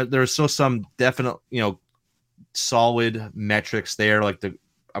 there's still some definite, solid metrics there. Like the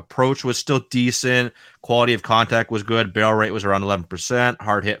approach was still decent. Quality of contact was good. Barrel rate was around 11%.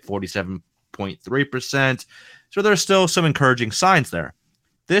 Hard hit, 47.3%. So there's still some encouraging signs there.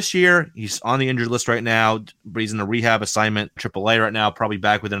 This year, he's on the injured list right now, but he's in a rehab assignment, AAA right now, probably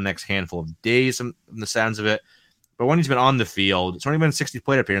back within the next handful of days from the sounds of it. But when he's been on the field, it's only been 60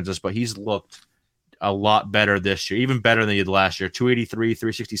 plate appearances, but he's looked a lot better this year, even better than he did last year. 283,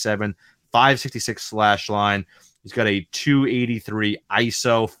 367, 566 slash line. He's got a 283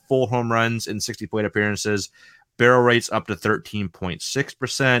 ISO, 4 home runs in 60 plate appearances. Barrel rates up to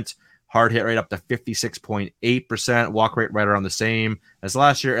 13.6%. Hard hit rate up to 56.8%. Walk rate right around the same as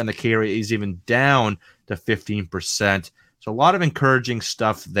last year. And the K rate is even down to 15%. So a lot of encouraging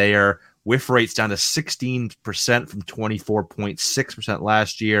stuff there. Whiff rates down to 16% from 24.6%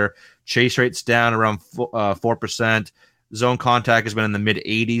 last year. Chase rates down around 4%. Zone contact has been in the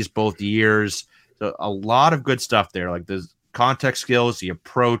mid-80s both years. So a lot of good stuff there. Like the contact skills, the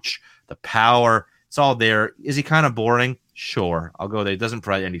approach, the power, it's all there. Is he kind of boring? Sure. I'll go there. He doesn't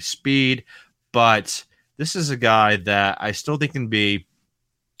provide any speed, but this is a guy that I still think can be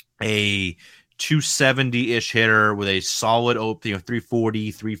a 270-ish hitter with a solid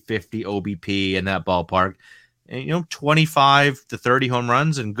 340, 350 OBP in that ballpark, and 25 to 30 home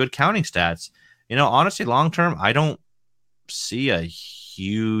runs and good counting stats. Honestly, long term, I don't see a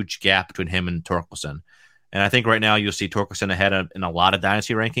huge gap between him and Torkelson. And I think right now you'll see Torkelson ahead in a lot of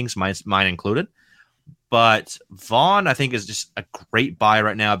dynasty rankings, mine included. But Vaughn, I think, is just a great buy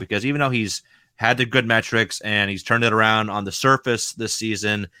right now because even though he's had the good metrics and he's turned it around on the surface this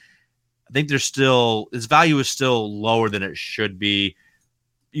season, I think his value is still lower than it should be.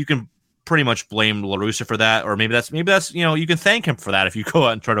 You can pretty much blame La Russa for that, or maybe that's you can thank him for that if you go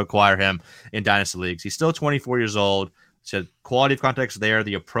out and try to acquire him in dynasty leagues. He's still 24 years old. So quality of contact is there.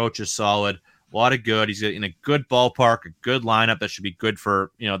 The approach is solid. A lot of good. He's in a good ballpark, a good lineup that should be good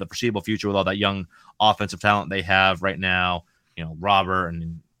for the foreseeable future with all that young offensive talent they have right now. Robert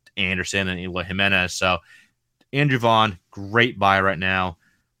and Anderson and Eloy Jimenez. So Andrew Vaughn, great buy right now.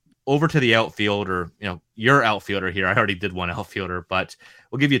 Over to the outfielder, your outfielder here. I already did one outfielder, but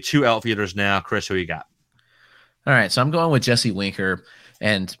we'll give you two outfielders now. Chris, who you got? All right, so I'm going with Jesse Winker,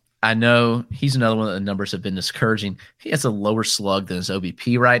 and I know he's another one that the numbers have been discouraging. He has a lower slug than his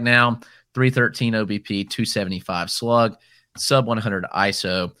OBP right now, 313 OBP, 275 slug, sub 100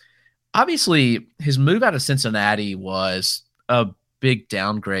 ISO. Obviously, his move out of Cincinnati was a big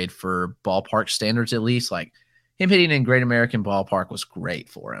downgrade for ballpark standards, at least. Like, him hitting in Great American Ballpark was great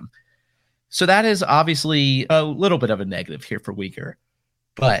for him. So that is obviously a little bit of a negative here for Winker,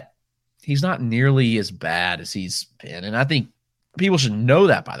 but he's not nearly as bad as he's been. And I think people should know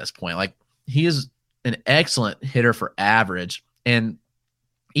that by this point. Like, he is an excellent hitter for average. And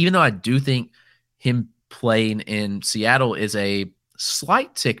even though I do think him playing in Seattle is a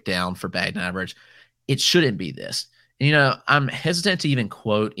slight tick down for batting average, it shouldn't be this. And, I'm hesitant to even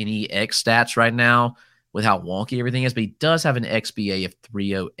quote any X stats right now with how wonky everything is, but he does have an XBA of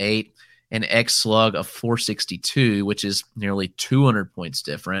 308, an X slug of 462, which is nearly 200 points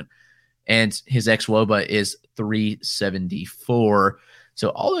different. And his xWOBA is 374. So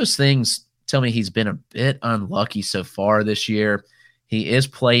all those things tell me he's been a bit unlucky so far this year. He is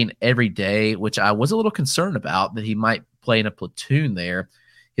playing every day, which I was a little concerned about, that he might play in a platoon there.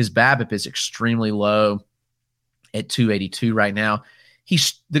 His BABIP is extremely low at 282 right now.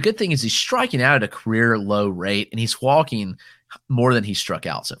 The good thing is he's striking out at a career low rate, and he's walking more than he struck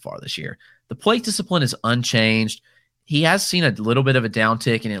out so far this year. The plate discipline is unchanged. He has seen a little bit of a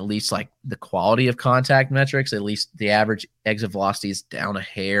downtick in at least like the quality of contact metrics. At least the average exit velocity is down a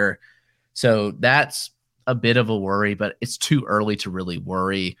hair. So that's a bit of a worry, but it's too early to really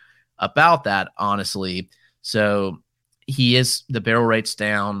worry about that, honestly. So the barrel rate's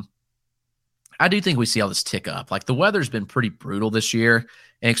down. I do think we see all this tick up. Like, the weather's been pretty brutal this year,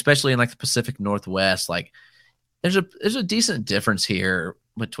 and especially in like the Pacific Northwest. Like, there's a decent difference here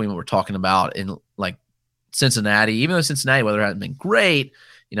between what we're talking about in like Cincinnati. Even though Cincinnati weather hasn't been great,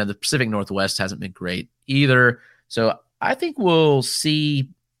 the Pacific Northwest hasn't been great either. So I think we'll see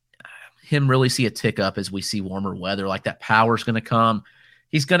him really see a tick up as we see warmer weather. Like, that power's going to come.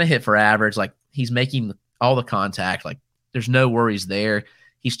 He's going to hit for average. Like, he's making all the contact. Like, there's no worries there.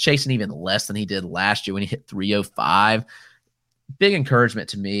 He's chasing even less than he did last year when he hit 305. Big encouragement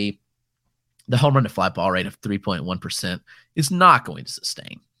to me. The home run to fly ball rate of 3.1% is not going to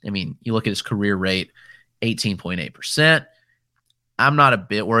sustain. I mean, you look at his career rate, 18.8%. I'm not a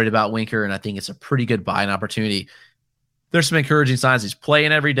bit worried about Winker, and I think it's a pretty good buying opportunity. There's some encouraging signs. He's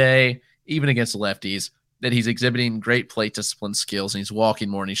playing every day, even against lefties, that he's exhibiting great plate discipline skills, and he's walking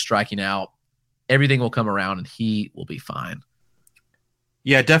more and he's striking out. Everything will come around, and he will be fine.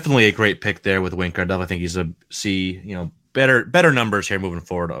 Yeah, definitely a great pick there with Winker. I definitely think he's better numbers here moving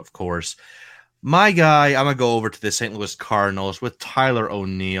forward, of course. My guy, I'm going to go over to the St. Louis Cardinals with Tyler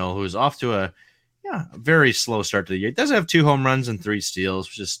O'Neill, who's off to a very slow start to the year. He does have 2 home runs and 3 steals,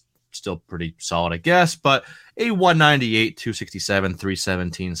 which is still pretty solid, I guess, but a 198, 267,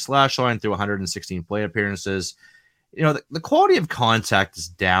 317 slash line through 116 plate appearances. The quality of contact is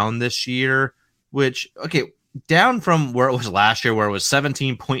down this year, down from where it was last year, where it was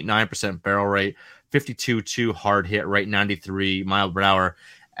 17.9% barrel rate, 52.2 hard hit rate, 93 mile per hour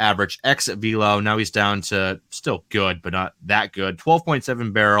average exit velo. Now he's down to still good, but not that good.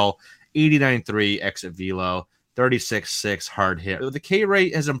 12.7 barrel, 89.3 exit velo, 36.6 hard hit. The K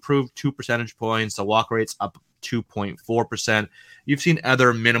rate has improved 2 percentage points. The walk rate's up 2.4%. You've seen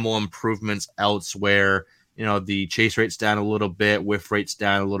other minimal improvements elsewhere. The chase rate's down a little bit, whiff rate's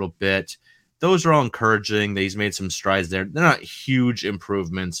down a little bit. Those are all encouraging that he's made some strides there. They're not huge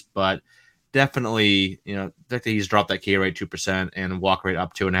improvements, but definitely, the fact that he's dropped that K rate 2% and walk rate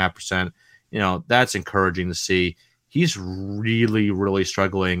up 2.5%, that's encouraging to see. He's really, really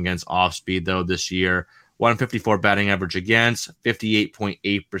struggling against off speed, though, this year. 154 batting average against,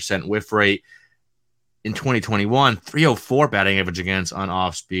 58.8% whiff rate. In 2021, 304 batting average against on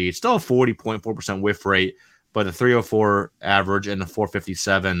off speed. Still a 40.4% whiff rate, but a 304 average and a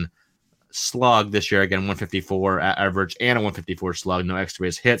 457 slug this year. Again, 154 average and a 154 slug. No extra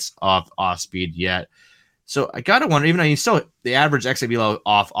base hits off speed yet. So I gotta wonder, even though he's still the average XAB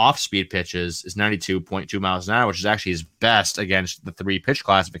off speed pitches is 92.2 miles an hour, which is actually his best against the 3 pitch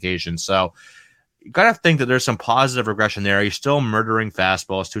classification. So you gotta think that there's some positive regression there. He's still murdering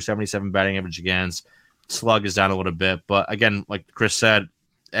fastballs, 277 batting average against. Slug is down a little bit, but again, like Chris said,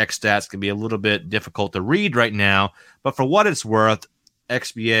 X stats can be a little bit difficult to read right now. But for what it's worth,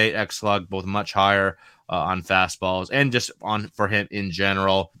 XBA, X slug, both much higher on fastballs and just on for him in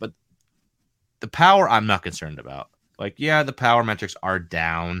general. But the power, I'm not concerned about. Like, yeah, the power metrics are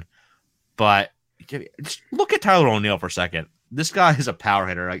down, but just look at Tyler O'Neill for a second. This guy is a power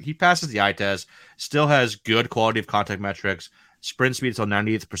hitter. Like, he passes the eye test, still has good quality of contact metrics, sprint speed until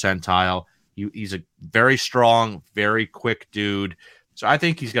 90th percentile. He's a very strong, very quick dude. So I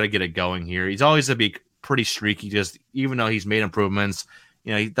think he's got to get it going here. He's always going to be pretty streaky, just even though he's made improvements.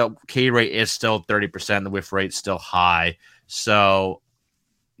 You know, the K rate is still 30%. The whiff rate is still high. So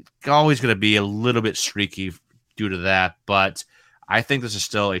always going to be a little bit streaky due to that, but I think this is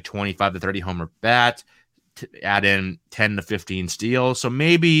still a 25 to 30 homer bat to add in 10 to 15 steals. So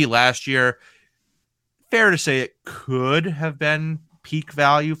maybe last year, fair to say it could have been peak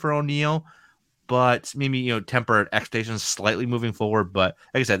value for O'Neill, but maybe, you know, temper expectations slightly moving forward. But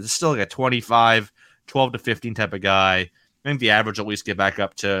like I said, it's still like a 12 to 15 type of guy. I think the average will at least get back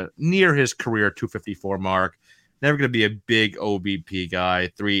up to near his career 254 mark. Never going to be a big OBP guy,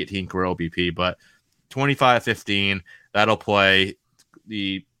 318 career OBP, but 25-15, that'll play.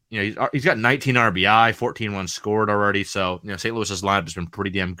 He's got 19 RBI, 14 runs scored already. So, you know, St. Louis's lineup has been pretty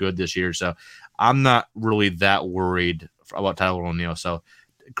damn good this year. So I'm not really that worried about Tyler O'Neill. So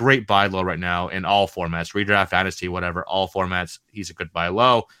great buy low right now in all formats, redraft, dynasty, whatever, all formats. He's a good buy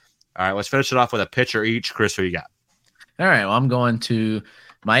low. All right, let's finish it off with a pitcher each. Chris, who you got? All right, well, I'm going to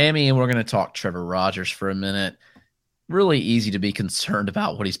Miami, and we're going to talk Trevor Rogers for a minute. Really easy to be concerned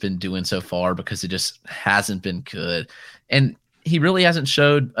about what he's been doing so far because it just hasn't been good. And he really hasn't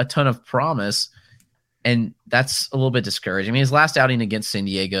showed a ton of promise, and that's a little bit discouraging. I mean, his last outing against San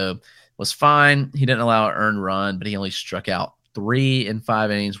Diego was fine. He didn't allow an earned run, but he only struck out 3 in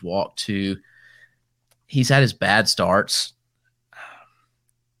 5 innings, walked 2. He's had his bad starts.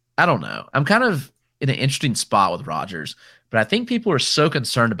 I don't know. I'm kind of in an interesting spot with Rogers, but I think people are so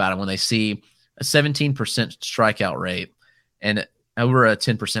concerned about him when they see a 17% strikeout rate and over a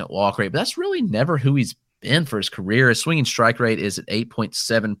 10% walk rate. But that's really never who he's been for his career. His swinging strike rate is at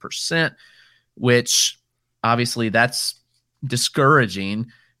 8.7%, which obviously that's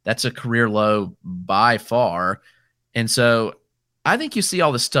discouraging. That's a career low by far. And so I think you see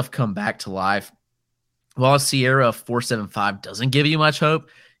all this stuff come back to life. While a Sierra of 4.75 doesn't give you much hope,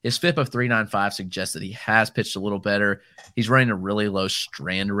 his FIP of 3.95 suggests that he has pitched a little better. He's running a really low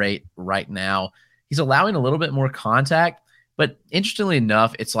strand rate right now. He's allowing a little bit more contact, but interestingly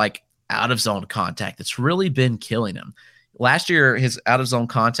enough, it's like out of zone contact that's really been killing him. Last year, his out of zone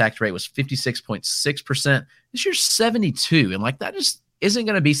contact rate was 56.6%. This year's 72. And like that just isn't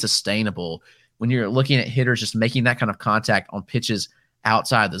going to be sustainable when you're looking at hitters just making that kind of contact on pitches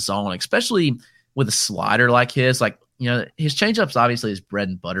outside the zone, especially with a slider like his. Like, you know, his changeup's obviously his bread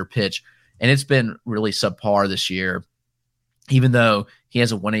and butter pitch, and it's been really subpar this year. Even though he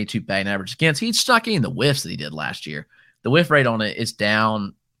has a 182 batting average against, he's not getting the whiffs that he did last year. The whiff rate on it is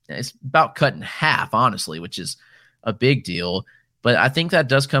down. It's about cut in half, honestly, which is a big deal. But I think that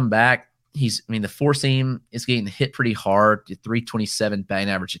does come back. The four seam is getting hit pretty hard. 327 batting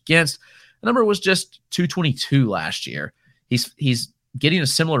average against. The number was just 222 last year. He's getting a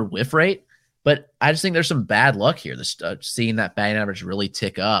similar whiff rate, but I just think there's some bad luck here. Seeing that batting average really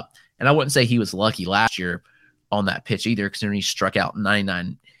tick up. And I wouldn't say he was lucky last year on that pitch either, considering he struck out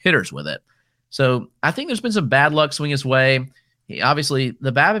 99 hitters with it. So I think there's been some bad luck swing his way. Obviously,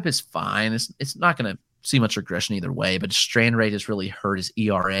 the BABIP is fine. It's not going to see much regression either way, but his strand rate has really hurt his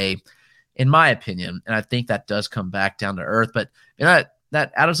ERA, in my opinion. And I think that does come back down to earth. But that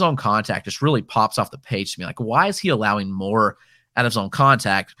out of zone contact just really pops off the page to me. Like, why is he allowing more out of zone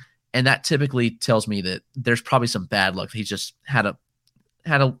contact? And that typically tells me that there's probably some bad luck. He's just had a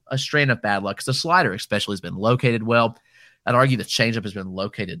strain of bad luck because the slider especially has been located well. I'd argue the changeup has been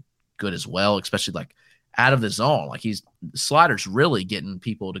located good as well, especially like out of the zone. Like the slider's really getting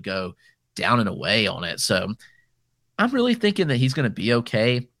people to go down and away on it. So I'm really thinking that he's going to be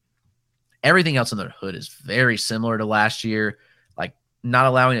okay. Everything else in their hood is very similar to last year, like not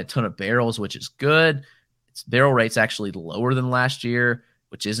allowing a ton of barrels, which is good. Its barrel rate's actually lower than last year,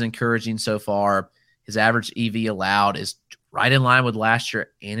 which is encouraging so far. His average EV allowed is right in line with last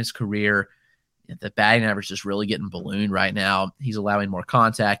year and his career. The batting average is really getting ballooned right now. He's allowing more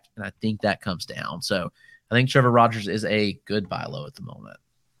contact, and I think that comes down. So I think Trevor Rogers is a good buy low at the moment.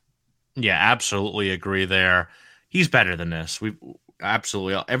 Yeah, absolutely agree there. He's better than this. We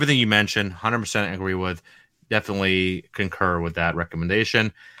absolutely everything you mentioned, 100% agree with. Definitely concur with that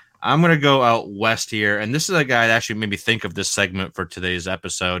recommendation. I'm going to go out west here, and this is a guy that actually made me think of this segment for today's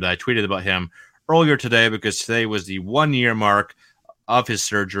episode. I tweeted about him earlier today because today was the 1 year mark of his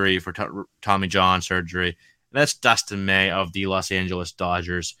surgery for Tommy John surgery. And that's Dustin May of the Los Angeles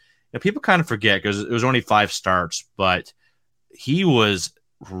Dodgers. Now, people kind of forget because it was only 5 starts, but he was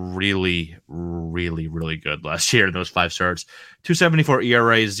really, really, really good last year in those 5 starts. 2.74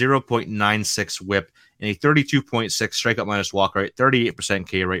 ERA, 0.96 WHIP, and a 32.6 strikeout minus walk rate, 38%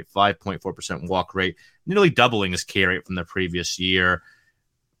 K rate, 5.4% walk rate, nearly doubling his K rate from the previous year.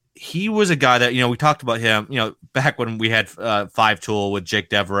 He was a guy that, we talked about him, back when we had 5-tool with Jake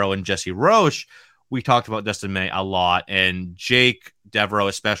Devereaux and Jesse Roche, we talked about Dustin May a lot, and Jake Devereaux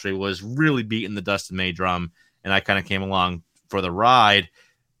especially was really beating the Dustin May drum, and I kind of came along for the ride.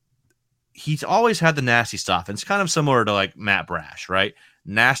 He's always had the nasty stuff, and it's kind of similar to like Matt Brash, right?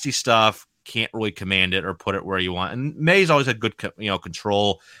 Nasty stuff, can't really command it or put it where you want. And May's always had good,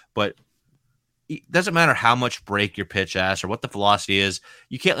 control, but it doesn't matter how much break your pitch has or what the velocity is.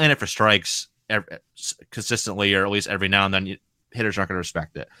 You can't land it for strikes consistently, or at least every now and then. Hitters aren't going to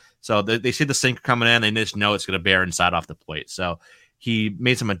respect it. So they see the sinker coming in, they just know it's going to bear inside off the plate. So he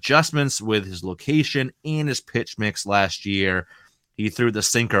made some adjustments with his location and his pitch mix last year. He threw the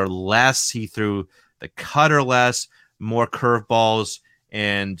sinker less. He threw the cutter less, more curveballs,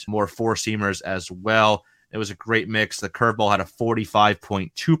 and more four-seamers as well. It was a great mix. The curveball had a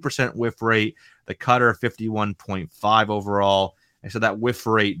 45.2% whiff rate. The cutter, 51.5 overall. And so that whiff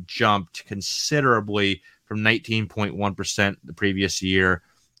rate jumped considerably from 19.1% the previous year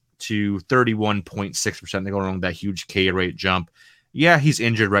to 31.6%. They go along with that huge K rate jump. Yeah, he's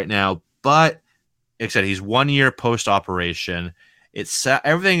injured right now, but like I said, he's 1 year post-operation.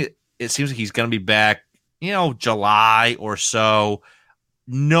 Everything, it seems like he's going to be back, July or so.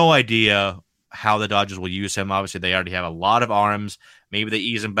 No idea how the Dodgers will use him. Obviously, they already have a lot of arms. Maybe they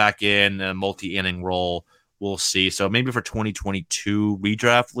ease him back in a multi-inning role. We'll see. So maybe for 2022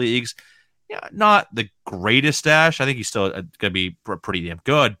 redraft leagues, not the greatest stash. I think he's still going to be pretty damn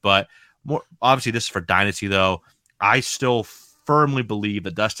good. But more obviously, this is for Dynasty, though. I still firmly believe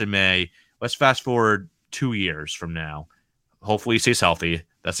that Dustin May, let's fast forward 2 years from now. Hopefully he stays healthy.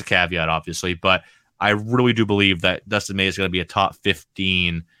 That's a caveat, obviously. But I really do believe that Dustin May is going to be a top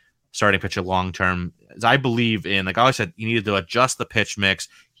 15 starting pitcher long-term. As I believe in, like I always said, he needed to adjust the pitch mix.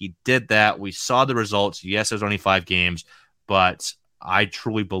 He did that. We saw the results. Yes, it was only 5 games, but I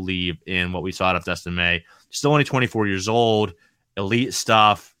truly believe in what we saw out of Dustin May. Still only 24 years old, elite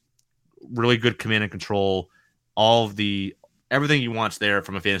stuff, really good command and control, everything you want's there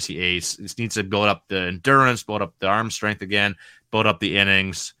from a fantasy ace. It needs to build up the endurance, build up the arm strength again, build up the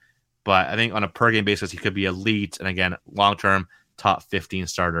innings. But I think on a per-game basis, he could be elite. And again, long-term, top 15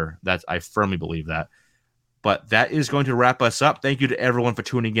 starter. I firmly believe that. But that is going to wrap us up. Thank you to everyone for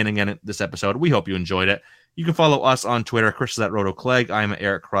tuning in again this episode. We hope you enjoyed it. You can follow us on Twitter. Chris is at RotoClegg. I'm at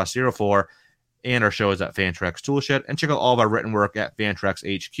EricCross04. And our show is at Fantrax Toolshed. And check out all of our written work at Fantrax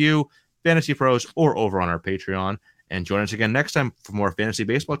HQ, Fantasy Pros, or over on our Patreon. And join us again next time for more fantasy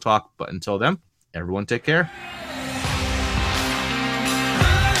baseball talk. But until then, everyone take care.